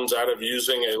that comes out of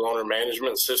using a loaner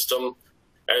management system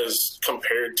as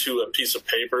compared to a piece of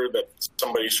paper that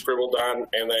somebody scribbled on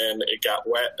and then it got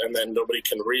wet and then nobody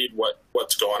can read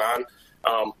what's going on.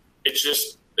 It's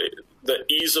just the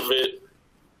ease of it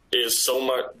is so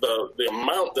much, the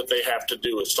amount that they have to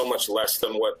do is so much less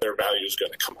than what their value is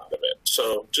going to come out of it.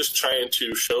 So just trying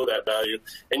to show that value.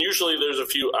 And usually there's a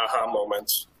few aha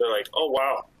moments. They're like, oh,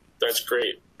 wow, that's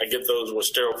great. I get those with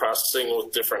sterile processing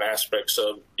with different aspects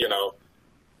of,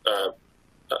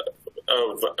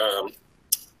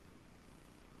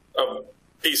 of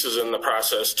pieces in the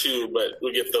process too, but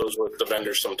we get those with the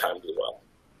vendors sometimes as well.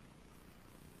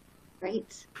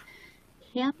 Right.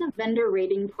 Can the vendor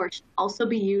rating portion also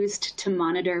be used to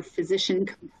monitor physician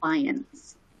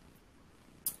compliance?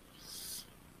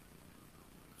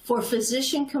 For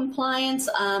physician compliance,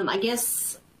 I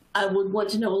guess I would want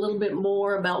to know a little bit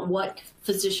more about what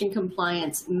physician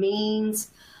compliance means,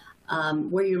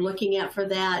 where you're looking at for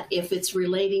that, if it's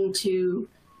relating to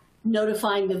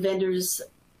notifying the vendors,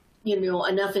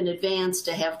 enough in advance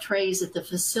to have trays at the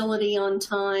facility on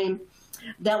time.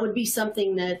 That would be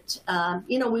something that,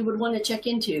 we would want to check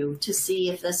into to see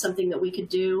if that's something that we could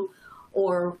do,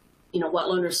 or, what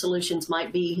loaner solutions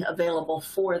might be available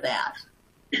for that.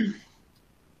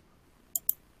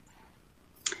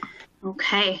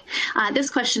 Okay.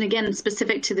 This question, again,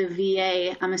 specific to the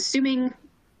VA. I'm assuming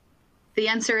the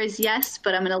answer is yes,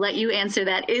 but I'm going to let you answer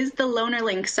that. Is the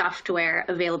LoanerLink software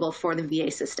available for the VA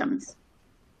systems?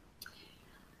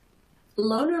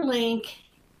 LoanerLink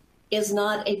is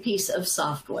not a piece of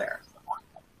software.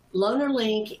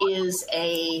 LoanerLink is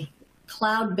a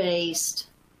cloud-based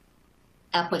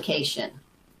application.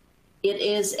 It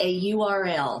is a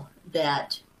URL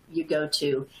that you go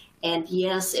to, and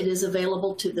yes, it is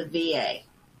available to the VA.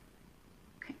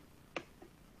 Okay.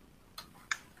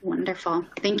 Wonderful.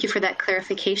 Thank you for that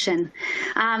clarification.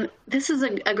 This is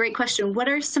a great question. What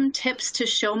are some tips to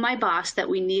show my boss that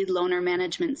we need loaner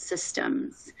management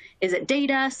systems? Is it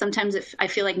data? Sometimes I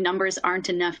feel like numbers aren't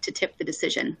enough to tip the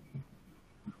decision.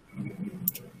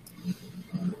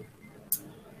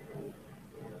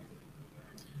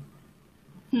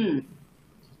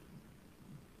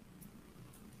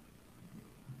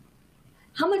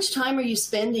 How much time are you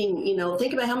spending,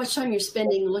 think about how much time you're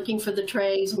spending looking for the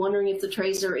trays, wondering if the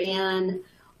trays are in,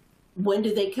 when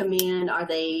do they come in, are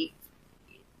they,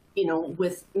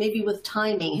 with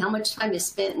timing, how much time is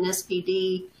spent in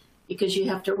SPD because you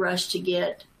have to rush to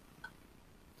get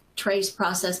trays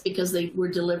processed because they were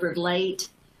delivered late.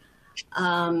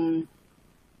 I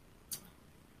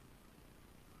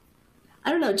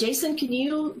don't know, Jason, can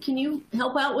you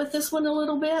help out with this one a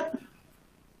little bit?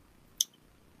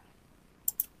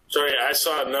 Sorry, I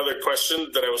saw another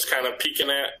question that I was kind of peeking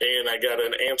at, and I got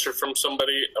an answer from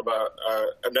somebody about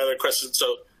another question.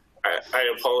 So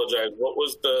I apologize. What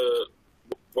was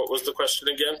the question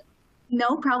again?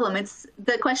 No problem.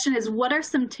 The question is, what are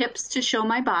some tips to show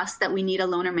my boss that we need a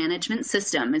loaner management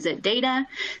system? Is it data?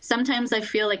 Sometimes I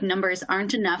feel like numbers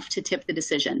aren't enough to tip the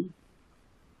decision.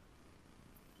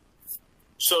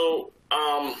 So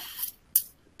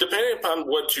depending upon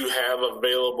what you have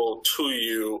available to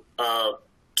you,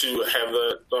 to have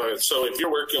so if you're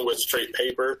working with straight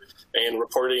paper and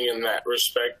reporting in that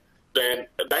respect, then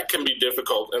that can be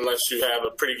difficult unless you have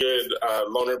a pretty good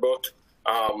loaner book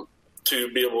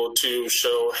to be able to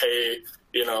show, hey,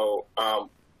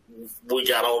 we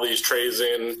got all these trays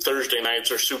in. Thursday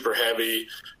nights are super heavy.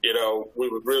 We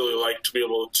would really like to be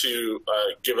able to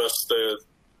give us the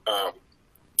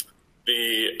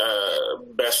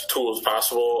best tools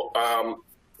possible.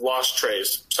 Lost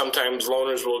trays. Sometimes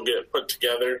loaners will get put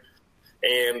together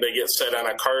and they get set on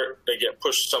a cart. They get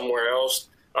pushed somewhere else.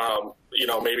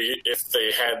 Maybe if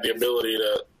they had the ability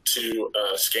to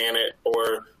scan it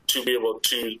or to be able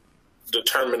to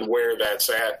determine where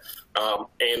that's at.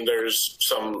 And there's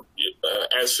some,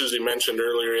 as Susie mentioned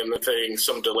earlier in the thing,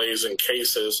 some delays in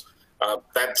cases.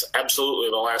 That's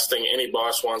absolutely the last thing any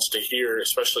boss wants to hear,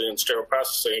 especially in sterile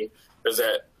processing, is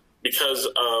that because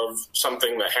of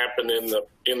something that happened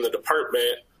in the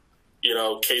department, you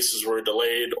know, cases were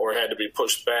delayed or had to be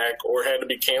pushed back or had to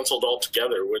be canceled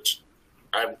altogether, which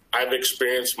I've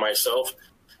experienced myself,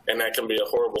 and that can be a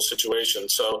horrible situation.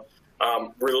 So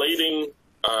relating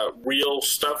real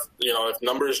stuff, you know, if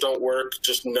numbers don't work,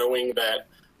 just knowing that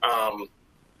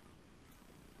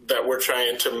that we're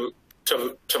trying to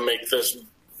make this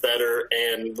better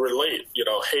and relate, you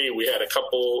know, hey, we had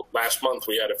last month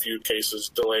we had a few cases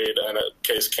delayed and a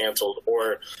case canceled,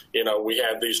 or, you know, we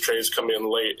had these trays come in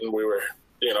late and we were,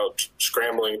 you know,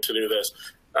 scrambling to do this.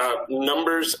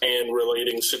 Numbers and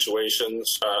relating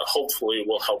situations hopefully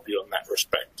will help you in that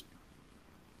respect.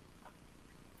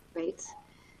 Great.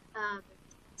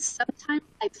 Sometimes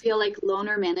I feel like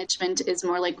loaner management is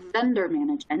more like vendor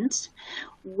management.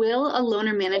 Will a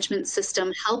loaner management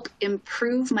system help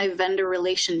improve my vendor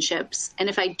relationships? And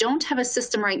if I don't have a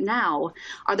system right now,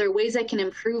 are there ways I can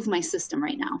improve my system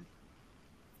right now?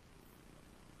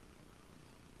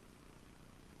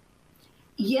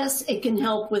 Yes, it can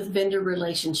help with vendor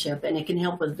relationship, and it can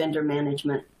help with vendor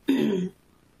management.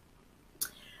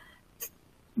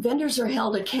 Vendors are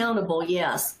held accountable,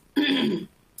 yes.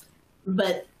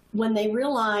 But when they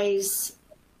realize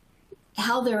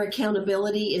how their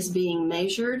accountability is being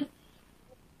measured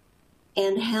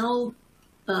and how,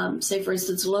 say, for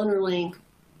instance, LoanerLink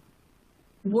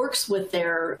works with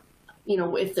their, you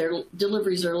know, if their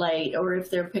deliveries are late or if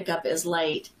their pickup is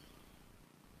late,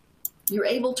 you're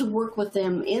able to work with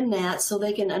them in that so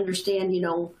they can understand, you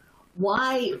know,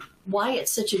 why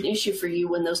it's such an issue for you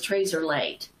when those trays are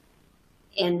late.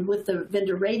 And with the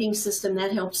vendor rating system,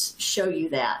 that helps show you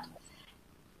that.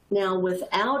 Now,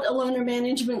 without a loaner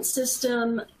management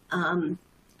system,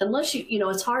 unless you know,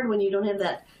 it's hard when you don't have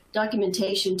that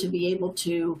documentation to be able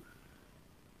to,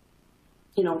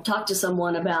 you know, talk to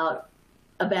someone about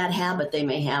a bad habit they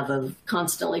may have of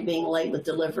constantly being late with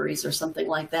deliveries or something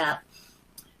like that.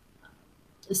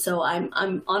 So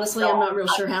I'm honestly, I'm not real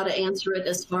sure how to answer it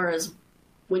as far as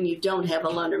when you don't have a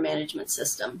loaner management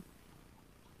system.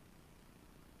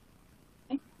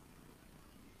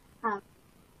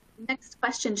 Next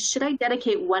question, should I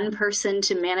dedicate one person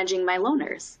to managing my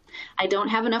loaners? I don't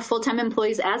have enough full-time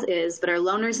employees as is, but our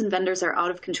loaners and vendors are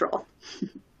out of control.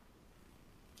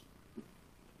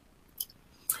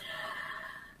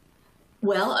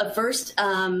 Well, at first,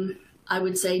 I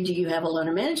would say, do you have a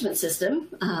loaner management system?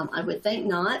 I would think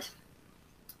not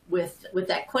with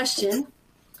that question.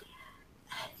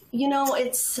 You know,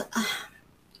 it's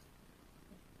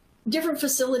different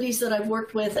facilities that I've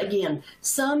worked with. Again,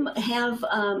 some have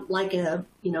like a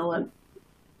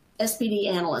SPD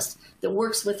analyst that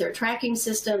works with their tracking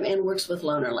system and works with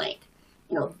LoanerLink.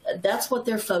 You know, that's what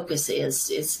their focus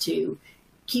is to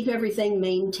keep everything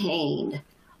maintained,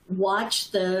 watch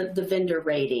the vendor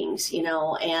ratings, you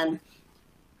know,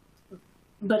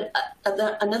 but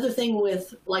another thing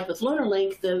with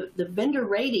LoanerLink, the vendor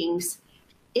ratings,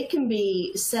 it can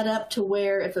be set up to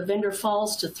where if a vendor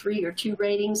falls to 3 or 2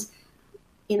 ratings,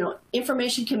 you know,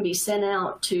 information can be sent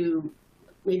out to,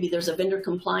 maybe there's a vendor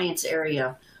compliance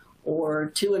area or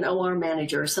to an OR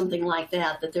manager or something like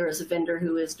that, that there is a vendor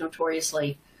who is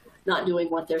notoriously not doing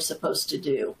what they're supposed to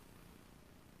do.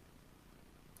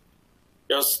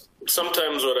 Yes,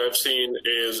 sometimes what I've seen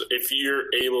is if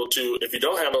you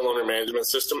don't have a loaner management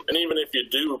system, and even if you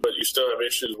do, but you still have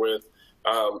issues with,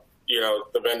 you know,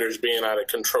 the vendors being out of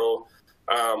control,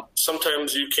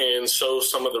 sometimes you can sow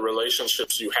some of the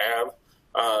relationships you have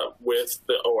with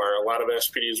the OR. A lot of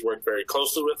SPDs work very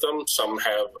closely with them. Some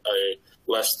have a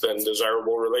less than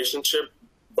desirable relationship.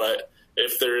 But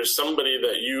if there is somebody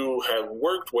that you have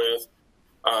worked with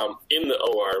in the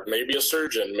OR, maybe a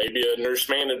surgeon, maybe a nurse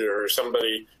manager, or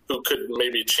somebody who could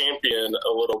maybe champion a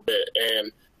little bit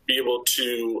and be able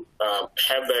to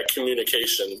have that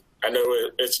communication. I know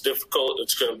it's difficult.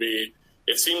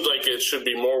 It seems like it should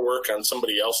be more work on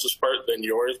somebody else's part than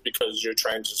yours because you're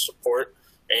trying to support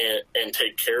and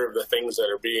take care of the things that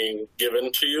are being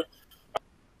given to you.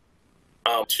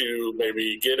 To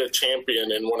maybe get a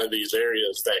champion in one of these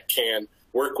areas that can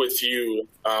work with you.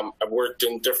 I've worked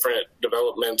in different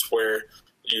developments where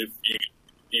you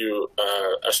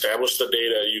establish the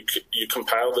data, you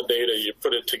compile the data, you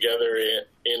put it together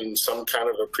in some kind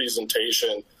of a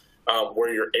presentation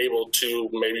where you're able to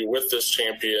maybe with this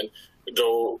champion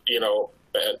go, you know,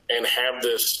 and have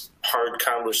this hard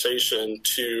conversation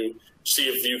to see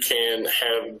if you can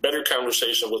have better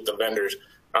conversation with the vendors.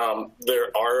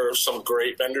 There are some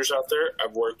great vendors out there.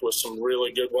 I've worked with some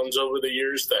really good ones over the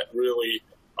years that really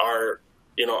are,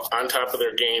 you know, on top of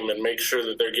their game and make sure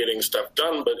that they're getting stuff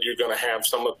done, but you're going to have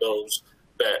some of those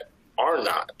that are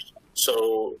not.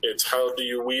 So it's how do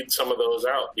you weed some of those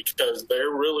out, because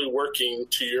they're really working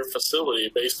to your facility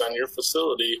based on your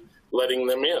facility letting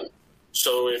them in.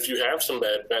 So if you have some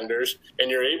bad vendors and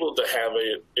you're able to have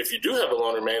if you do have a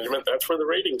loaner management, that's where the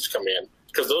ratings come in,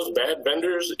 because those bad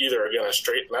vendors either are going to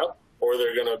straighten up or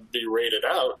they're going to be rated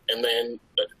out. And then,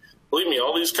 believe me,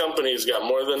 all these companies got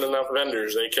more than enough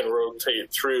vendors they can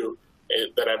rotate through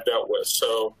that I've dealt with.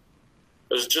 So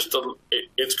there's just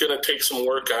it's going to take some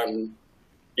work on,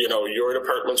 your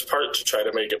department's part to try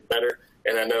to make it better.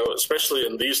 And I know, especially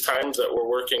in these times that we're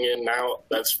working in now,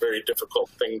 that's a very difficult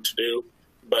thing to do,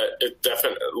 but it's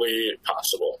definitely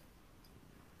possible.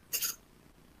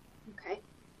 Okay.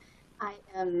 I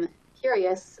am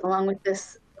curious, along with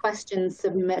this question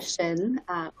submission,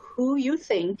 who you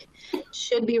think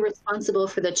should be responsible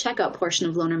for the checkout portion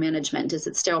of loaner management. Is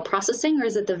it sterile processing or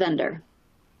is it the vendor?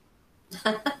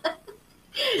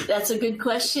 That's a good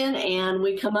question, and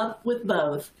we come up with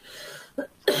both.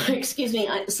 Excuse me.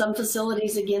 Some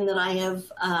facilities, again, that I have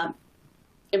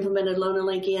implemented Loaner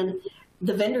Link in,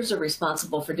 the vendors are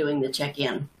responsible for doing the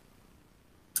check-in.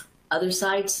 Other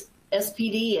sites,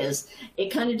 SPD is. It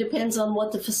kind of depends on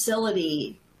what the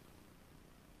facility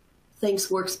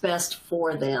thinks works best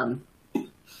for them.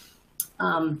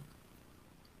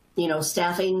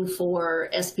 Staffing for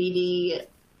SPD,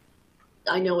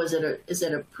 I know is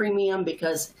it a premium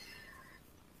because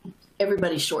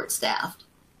everybody's short-staffed.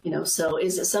 So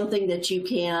is it something that you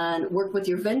can work with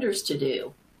your vendors to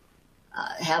do?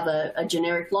 Have a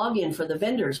generic login for the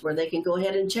vendors where they can go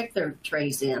ahead and check their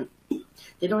trays in.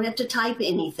 They don't have to type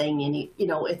anything.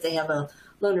 If they have a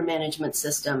loaner management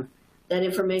system, that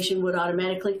information would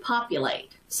automatically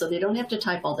populate. So they don't have to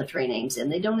type all the tray names in.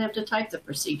 They don't have to type the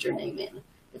procedure name in.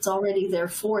 It's already there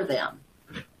for them.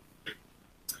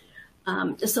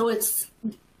 So it's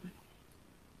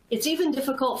even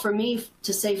difficult for me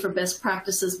to say for best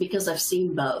practices because I've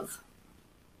seen both.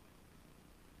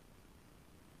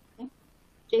 Okay.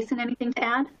 Jason, anything to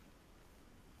add?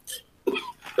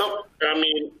 No, I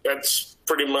mean, that's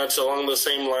pretty much along the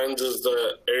same lines as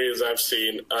the areas I've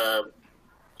seen.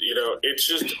 It's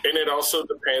just, and it also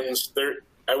depends.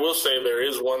 I will say there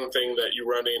is one thing that you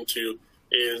run into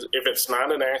is if it's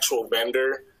not an actual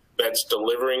vendor that's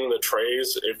delivering the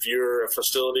trays, if you're a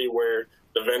facility where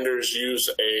the vendors use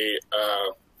a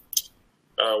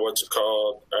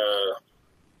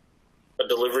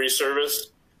delivery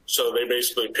service, so they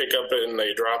basically pick up and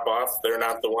they drop off. They're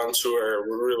not the ones who are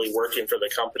really working for the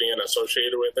company and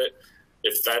associated with it.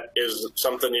 If that is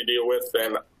something you deal with,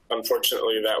 then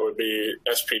unfortunately that would be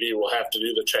SPD will have to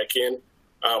do the check-in.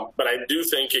 But I do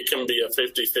think it can be a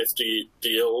 50-50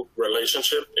 deal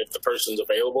relationship. If the person's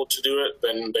available to do it,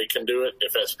 then they can do it.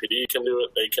 If SPD can do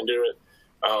it, they can do it.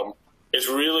 It's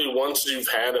really once you've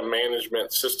had a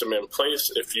management system in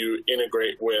place, if you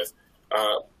integrate with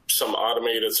some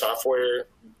automated software,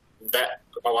 that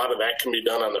a lot of that can be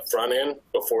done on the front end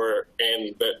before,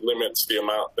 and that limits the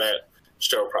amount that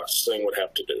sterile processing would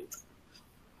have to do.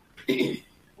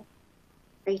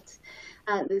 Great.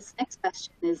 This next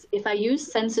question is, if I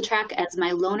use Censis as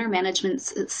my loaner management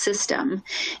system,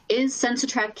 is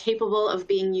Censis capable of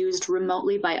being used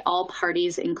remotely by all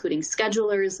parties, including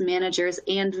schedulers, managers,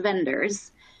 and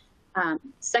vendors?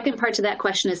 Second part to that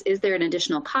question is there an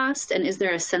additional cost, and is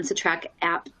there a Censis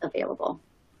app available?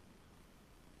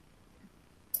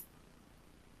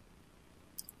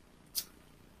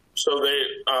 So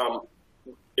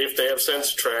if they have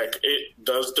Censis, it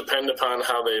does depend upon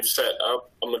how they've set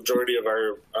up. A majority of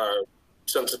our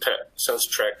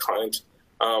Censis clients,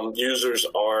 users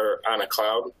are on a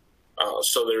cloud.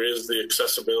 So there is the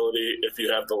accessibility if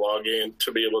you have the login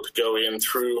to be able to go in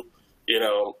through,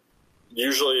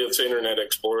 usually it's Internet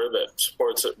Explorer that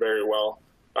supports it very well.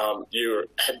 You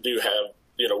do have,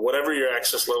 whatever your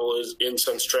access level is in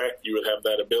Censis, you would have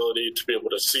that ability to be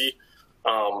able to see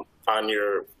on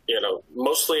your,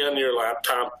 mostly on your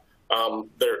laptop.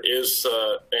 There is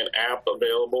an app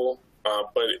available,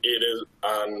 but it is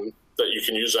that you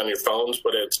can use on your phones,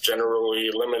 but it's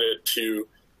generally limited to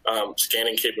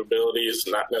scanning capabilities,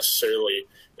 not necessarily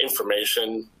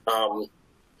information,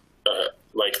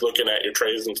 like looking at your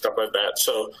trays and stuff like that.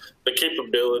 So the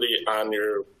capability on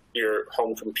your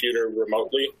home computer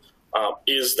remotely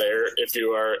is there. If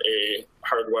you are a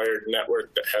hardwired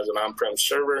network that has an on-prem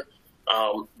server,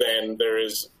 then there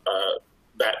is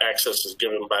that access is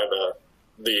given by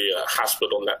the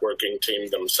hospital networking team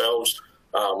themselves,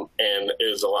 and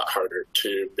is a lot harder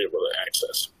to be able to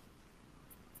access.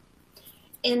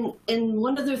 And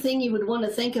one other thing you would want to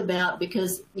think about,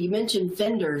 because you mentioned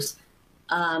vendors,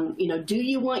 do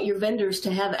you want your vendors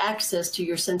to have access to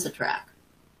your Censis?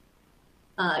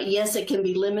 Yes, it can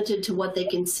be limited to what they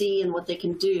can see and what they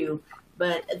can do,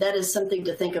 but that is something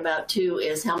to think about too,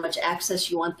 is how much access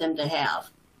you want them to have.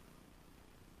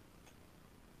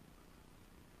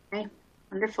 Okay,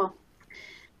 wonderful.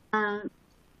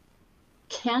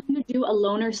 Can you do a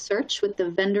loaner search with the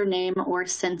vendor name or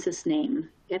census name?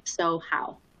 If so,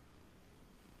 how?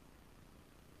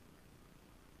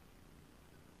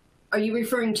 Are you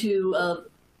referring to,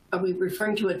 are we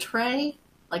referring to a tray,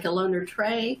 like a loaner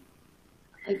tray?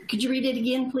 Could you read it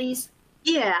again, please?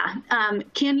 Yeah.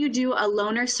 Can you do a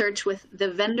loaner search with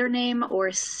the vendor name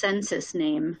or census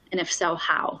name? And if so,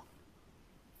 how?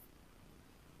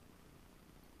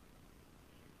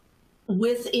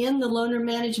 Within the loaner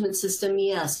management system,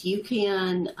 yes, you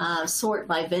can sort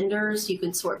by vendors, you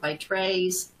can sort by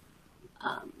trays.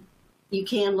 You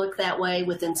can look that way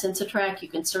within CensiTrack. You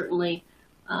can certainly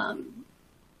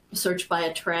search by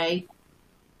a tray.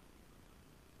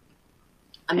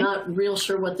 I'm not real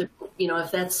sure what the,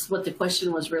 if that's what the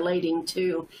question was relating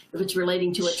to, if it's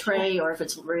relating to a tray or if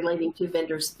it's relating to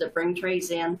vendors that bring trays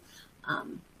in.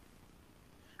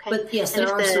 But yes,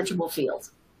 there are searchable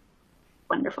fields.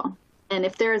 Wonderful. And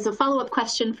if there is a follow-up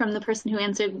question from the person who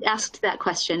asked that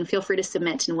question, feel free to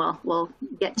submit and we'll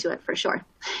get to it for sure.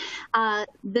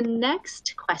 The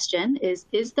next question is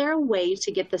there a way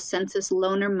to get the Census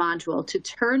Loaner module to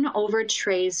turn over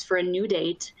trays for a new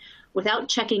date without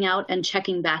checking out and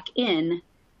checking back in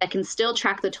that can still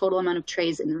track the total amount of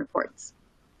trays in the reports?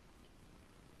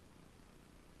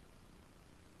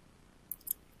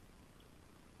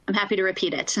 I'm happy to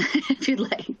repeat it if you'd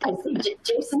like. I see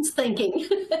Jason's thinking.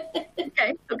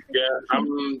 Okay. Yeah,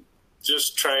 I'm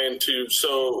just trying to,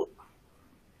 so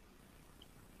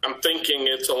I'm thinking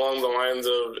it's along the lines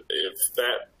of if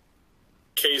that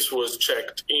case was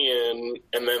checked in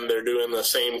and then they're doing the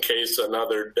same case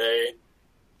another day,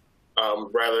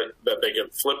 rather that they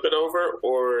could flip it over,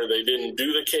 or they didn't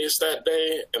do the case that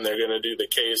day and they're going to do the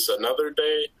case another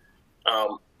day.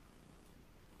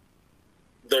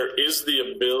 There is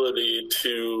the ability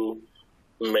to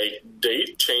make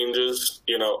date changes,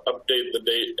 update the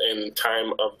date and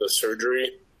time of the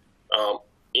surgery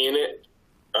in it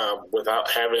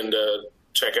without having to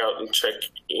check out and check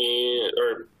in,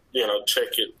 or,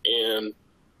 check it in.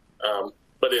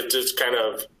 But it's just kind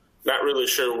of not really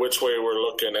sure which way we're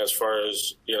looking as far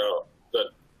as, the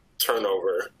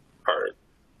turnover part.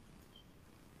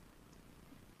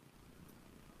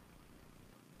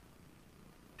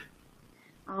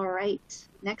 All right,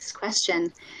 next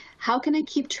question. How can I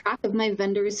keep track of my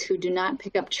vendors who do not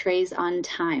pick up trays on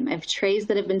time? I have trays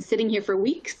that have been sitting here for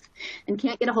weeks and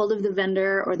can't get a hold of the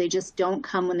vendor, or they just don't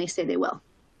come when they say they will.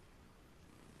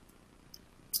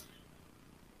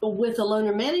 With a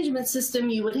loaner management system,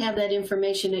 you would have that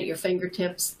information at your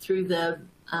fingertips through the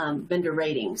vendor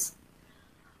ratings.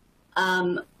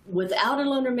 Without a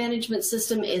loaner management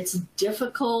system, it's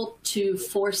difficult to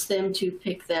force them to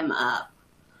pick them up.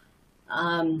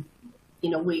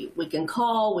 We can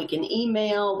call, we can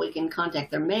email, we can contact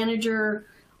their manager,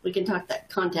 we can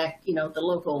contact, the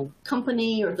local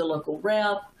company or the local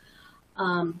rep.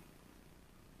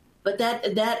 But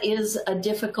that is a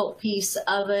difficult piece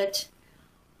of it.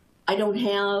 I don't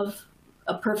have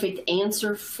a perfect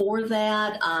answer for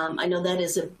that. I know that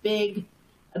is a big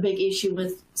issue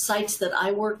with sites that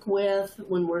I work with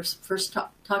when we're first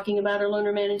talking about our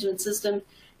loaner management system,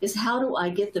 is how do I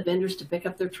get the vendors to pick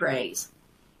up their trays?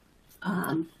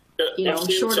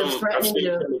 Short of threatening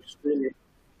to.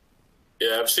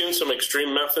 Yeah, I've seen some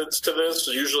extreme methods to this.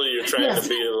 Usually you're trying to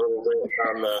be a little bit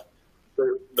on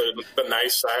the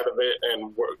nice side of it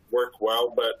and work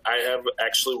well, but I have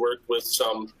actually worked with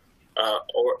some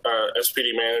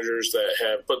SPD managers that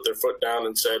have put their foot down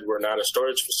and said, we're not a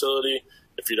storage facility.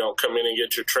 If you don't come in and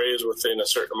get your trays within a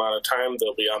certain amount of time,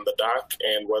 they'll be on the dock,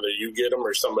 and whether you get them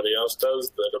or somebody else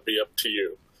does, that'll be up to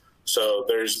you. So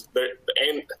there's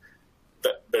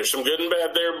some good and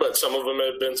bad there, but some of them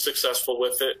have been successful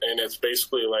with it, and it's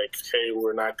basically like, hey,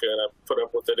 we're not going to put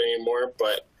up with it anymore,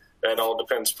 but that all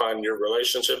depends upon your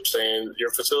relationships and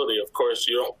your facility. Of course,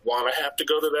 you don't want to have to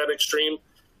go to that extreme,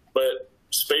 but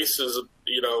space is,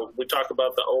 we talk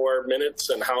about the OR minutes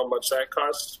and how much that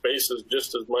costs. Space is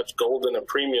just as much gold and a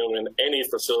premium in any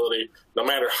facility, no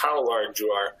matter how large you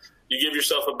are. You give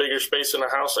yourself a bigger space in a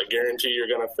house, I guarantee you're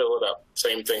going to fill it up.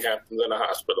 Same thing happens in a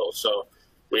hospital. So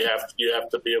you have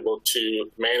to be able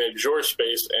to manage your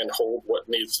space and hold what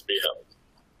needs to be held.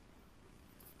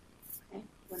 Okay,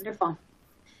 wonderful.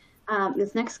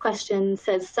 This next question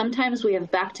says, sometimes we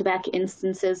have back-to-back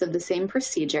instances of the same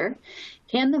procedure.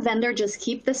 Can the vendor just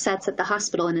keep the sets at the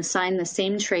hospital and assign the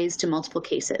same trays to multiple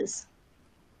cases?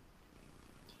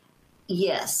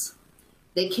 Yes.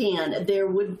 They can. There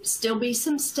would still be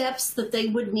some steps that they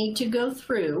would need to go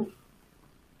through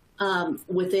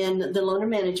within the loaner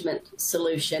management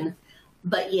solution.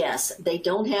 But yes, they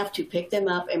don't have to pick them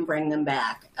up and bring them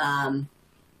back.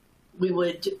 We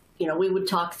would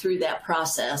talk through that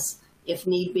process if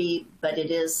need be, but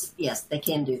it is, yes, they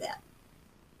can do that.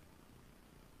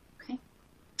 Okay,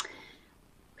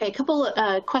 a couple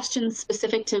questions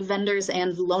specific to vendors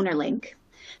and LoanerLink.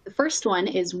 The first one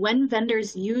is, when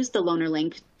vendors use the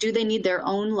LoanerLink, do they need their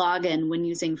own login when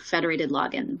using federated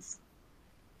logins?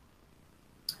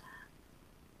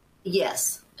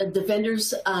 Yes, the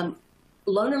vendors,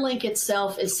 LoanerLink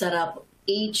itself is set up.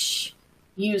 Each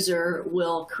user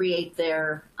will create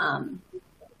their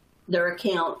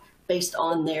account based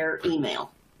on their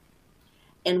email.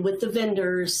 And with the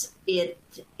vendors, it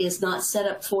is not set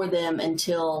up for them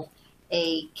until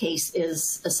a case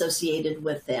is associated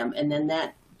with them. And then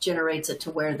that generates it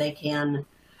to where they can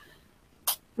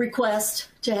request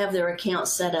to have their account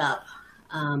set up.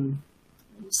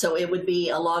 So it would be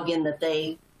a login that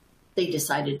they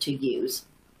decided to use.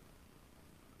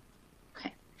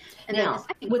 Okay. And now,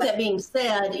 with that being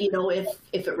said,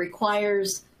 if it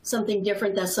requires something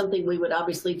different, that's something we would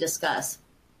obviously discuss.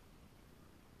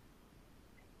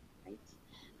 Right.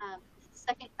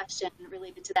 Second question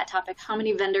related to that topic: how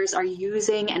many vendors are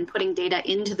using and putting data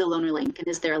into the LoanerLink, and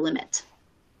is there a limit?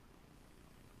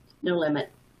 No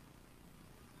limit.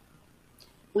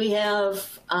 We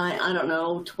have, I don't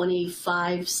know,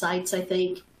 25 sites, I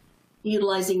think,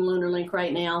 utilizing LoanerLink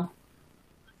right now.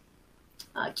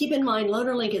 Keep in mind,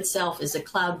 LoanerLink itself is a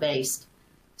cloud-based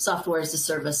software as a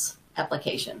service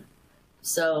application.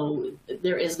 So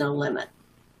there is no limit.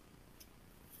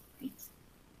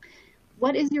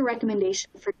 What is your recommendation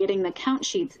for getting the count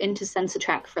sheets into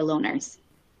Censis for loaners?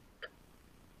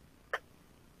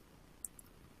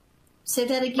 Say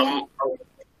that again.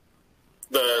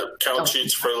 The count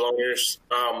sheets for loaners,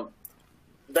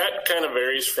 that kind of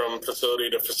varies from facility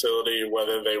to facility,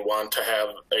 whether they want to have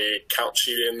a count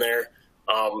sheet in there.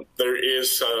 There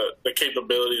is the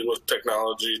capability with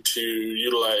technology to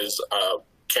utilize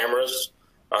cameras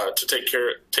to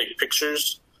take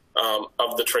pictures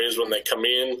of the trays when they come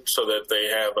in, so that they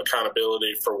have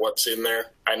accountability for what's in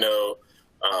there. I know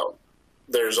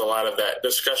there's a lot of that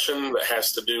discussion that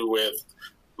has to do with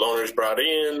loaners brought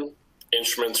in,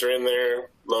 instruments are in there,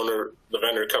 the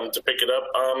vendor comes to pick it up,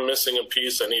 I'm missing a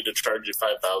piece, I need to charge you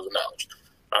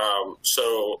 $5,000.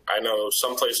 So I know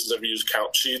some places have used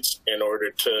count sheets in order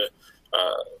to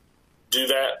do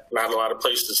that. Not a lot of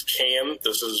places can.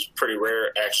 This is pretty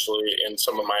rare, actually, in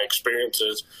some of my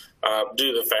experiences,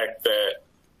 due to the fact that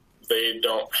they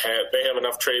have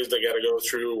enough trays they got to go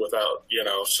through without,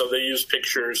 so they use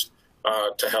pictures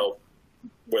to help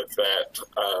with that,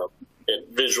 and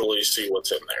visually see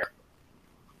what's in there.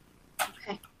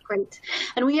 Okay, great.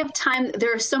 And we have time.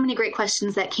 There are so many great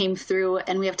questions that came through,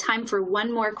 and we have time for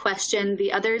one more question.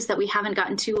 The others that we haven't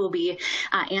gotten to will be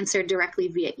answered directly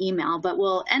via email, but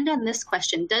we'll end on this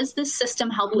question. Does this system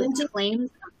help with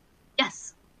claims?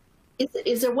 Yes.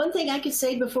 Is there one thing I could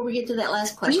say before we get to that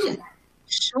last question?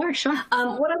 Sure.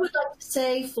 What I would like to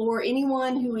say for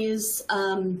anyone who is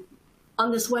on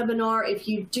this webinar, if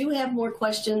you do have more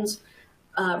questions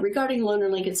regarding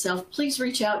LoanerLink itself, please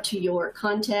reach out to your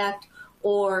contact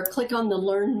or click on the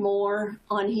Learn More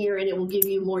on here, and it will give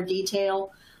you more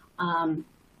detail.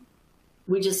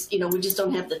 We just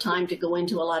don't have the time to go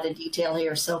into a lot of detail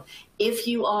here. So if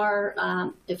you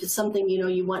are, if it's something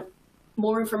you want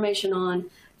more information on,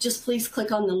 just please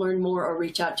click on the Learn More or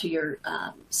reach out to your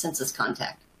Censis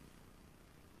contact.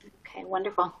 Okay,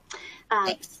 wonderful.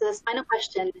 So this final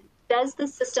question: does the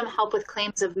system help with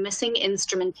claims of missing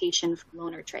instrumentation from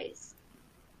loaner trays?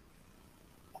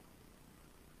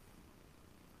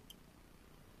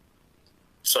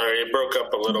 Sorry, it broke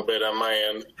up a little bit on my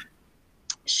end.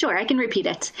 Sure, I can repeat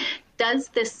it. Does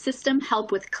this system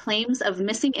help with claims of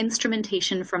missing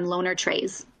instrumentation from loaner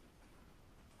trays?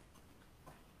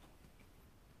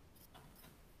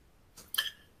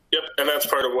 Yep, and that's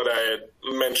part of what I had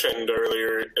mentioned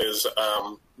earlier is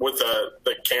with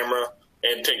the camera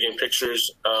and taking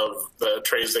pictures of the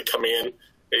trays that come in,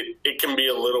 it can be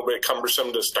a little bit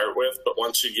cumbersome to start with, but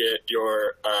once you get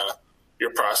your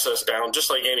process down, just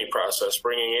like any process,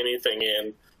 bringing anything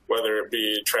in, whether it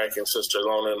be tracking system,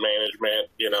 loaner management,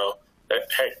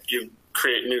 heck, you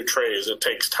create new trays, it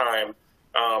takes time.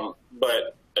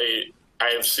 But I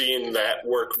have seen that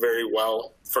work very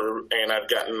well and I've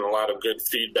gotten a lot of good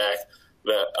feedback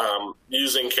that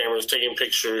using cameras, taking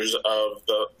pictures of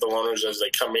the loaners as they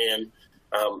come in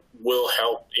will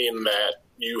help in that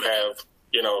you have,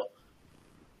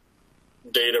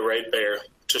 data right there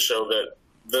to show that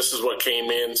this is what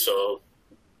came in, so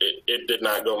it did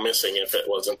not go missing if it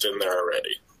wasn't in there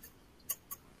already.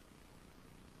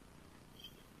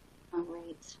 All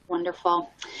right, wonderful.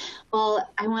 Well,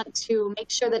 I want to make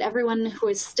sure that everyone who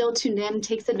is still tuned in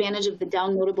takes advantage of the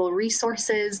downloadable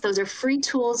resources. Those are free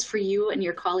tools for you and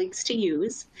your colleagues to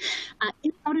use.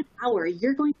 In about an hour,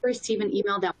 you're going to receive an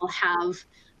email that will have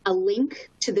a link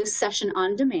to this session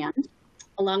on demand,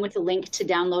 along with a link to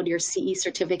download your CE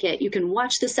certificate. You can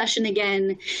watch the session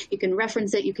again, you can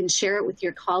reference it, you can share it with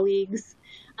your colleagues.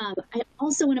 I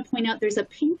also want to point out there's a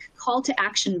pink call to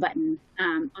action button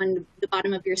on the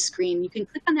bottom of your screen. You can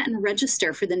click on that and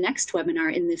register for the next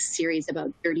webinar in this series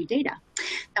about dirty data.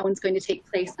 That one's going to take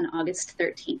place on August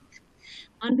 13th.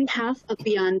 On behalf of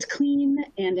Beyond Clean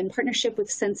and in partnership with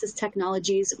Censis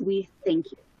Technologies, we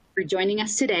thank you for joining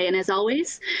us today. And as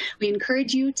always, we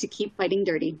encourage you to keep fighting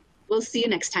dirty. We'll see you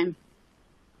next time.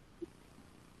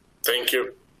 Thank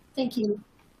you. Thank you.